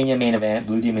 Triple Mania main event: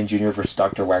 Blue Demon Jr. versus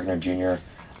Dr. Wagner Jr.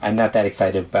 I'm not that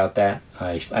excited about that.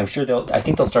 I'm sure I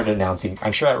think they'll start announcing.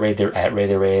 I'm sure at Rey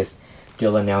de Reyes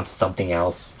they'll announce something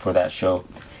else for that show,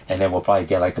 and then we'll probably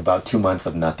get like about 2 months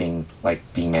of nothing like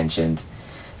being mentioned.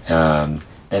 Then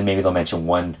maybe they'll mention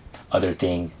one other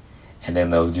thing, and then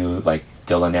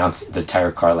they'll announce the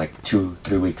entire card like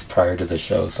 2-3 weeks prior to the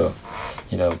show. So,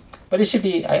 but it should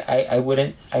be. I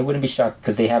wouldn't be shocked,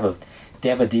 because they have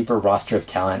a deeper roster of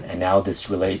talent, and now this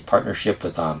partnership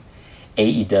with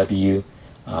AEW.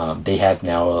 They have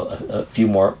now a few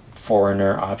more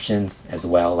foreigner options as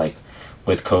well, like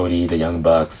with Cody, the Young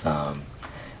Bucks.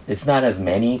 It's not as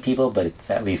many people, but it's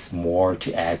at least more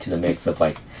to add to the mix of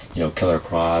like Killer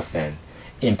Cross and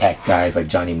Impact guys like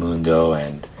Johnny Mundo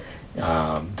and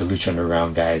the Lucha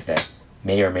Underground guys that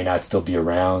may or may not still be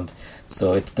around.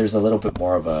 So there's a little bit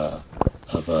more of a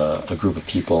group of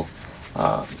people.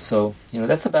 So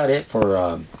that's about it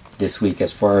for this week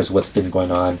as far as what's been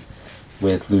going on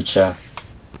with Lucha.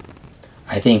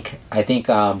 I think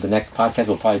the next podcast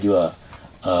we'll probably do a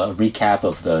recap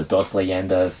of the Dos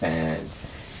Leyendas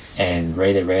and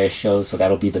Rey de Reyes show. So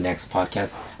that'll be the next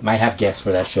podcast. I might have guests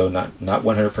for that show. Not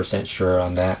 100% sure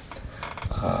on that.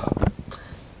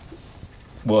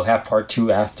 We'll have part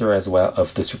 2 after as well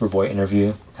of the Superboy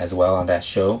interview as well on that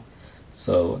show.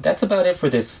 So that's about it for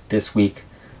this week.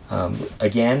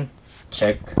 Again,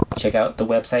 check out the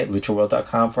website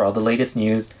LuchaWorld.com for all the latest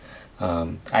news.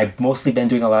 I've mostly been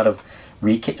doing a lot of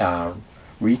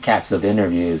recaps of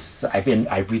interviews. I've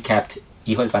recapped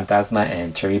Hijo del Fantasma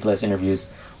and Terribles interviews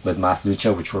with Mas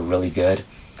Lucha, which were really good.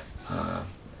 I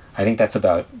think that's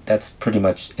pretty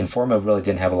much. Informa really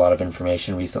didn't have a lot of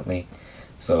information recently,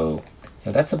 so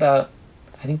that's about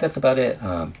it.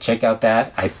 Check out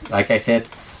that. Like I said,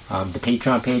 the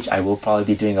Patreon page. I will probably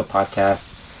be doing a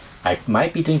podcast. I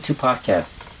might be doing 2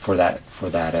 podcasts for that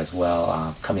as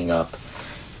well coming up.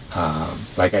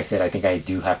 Like I said, I think I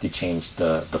do have to change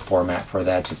the format for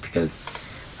that, just because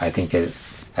I think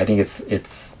it's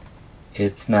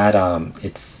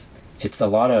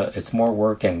more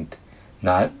work, and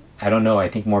not, I don't know, I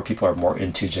think more people are more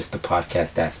into just the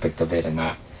podcast aspect of it and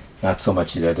not so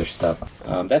much the other stuff.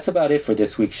 That's about it for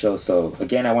this week's show. So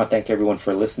again, I want to thank everyone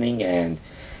for listening, and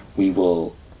we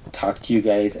will talk to you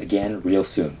guys again real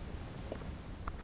soon.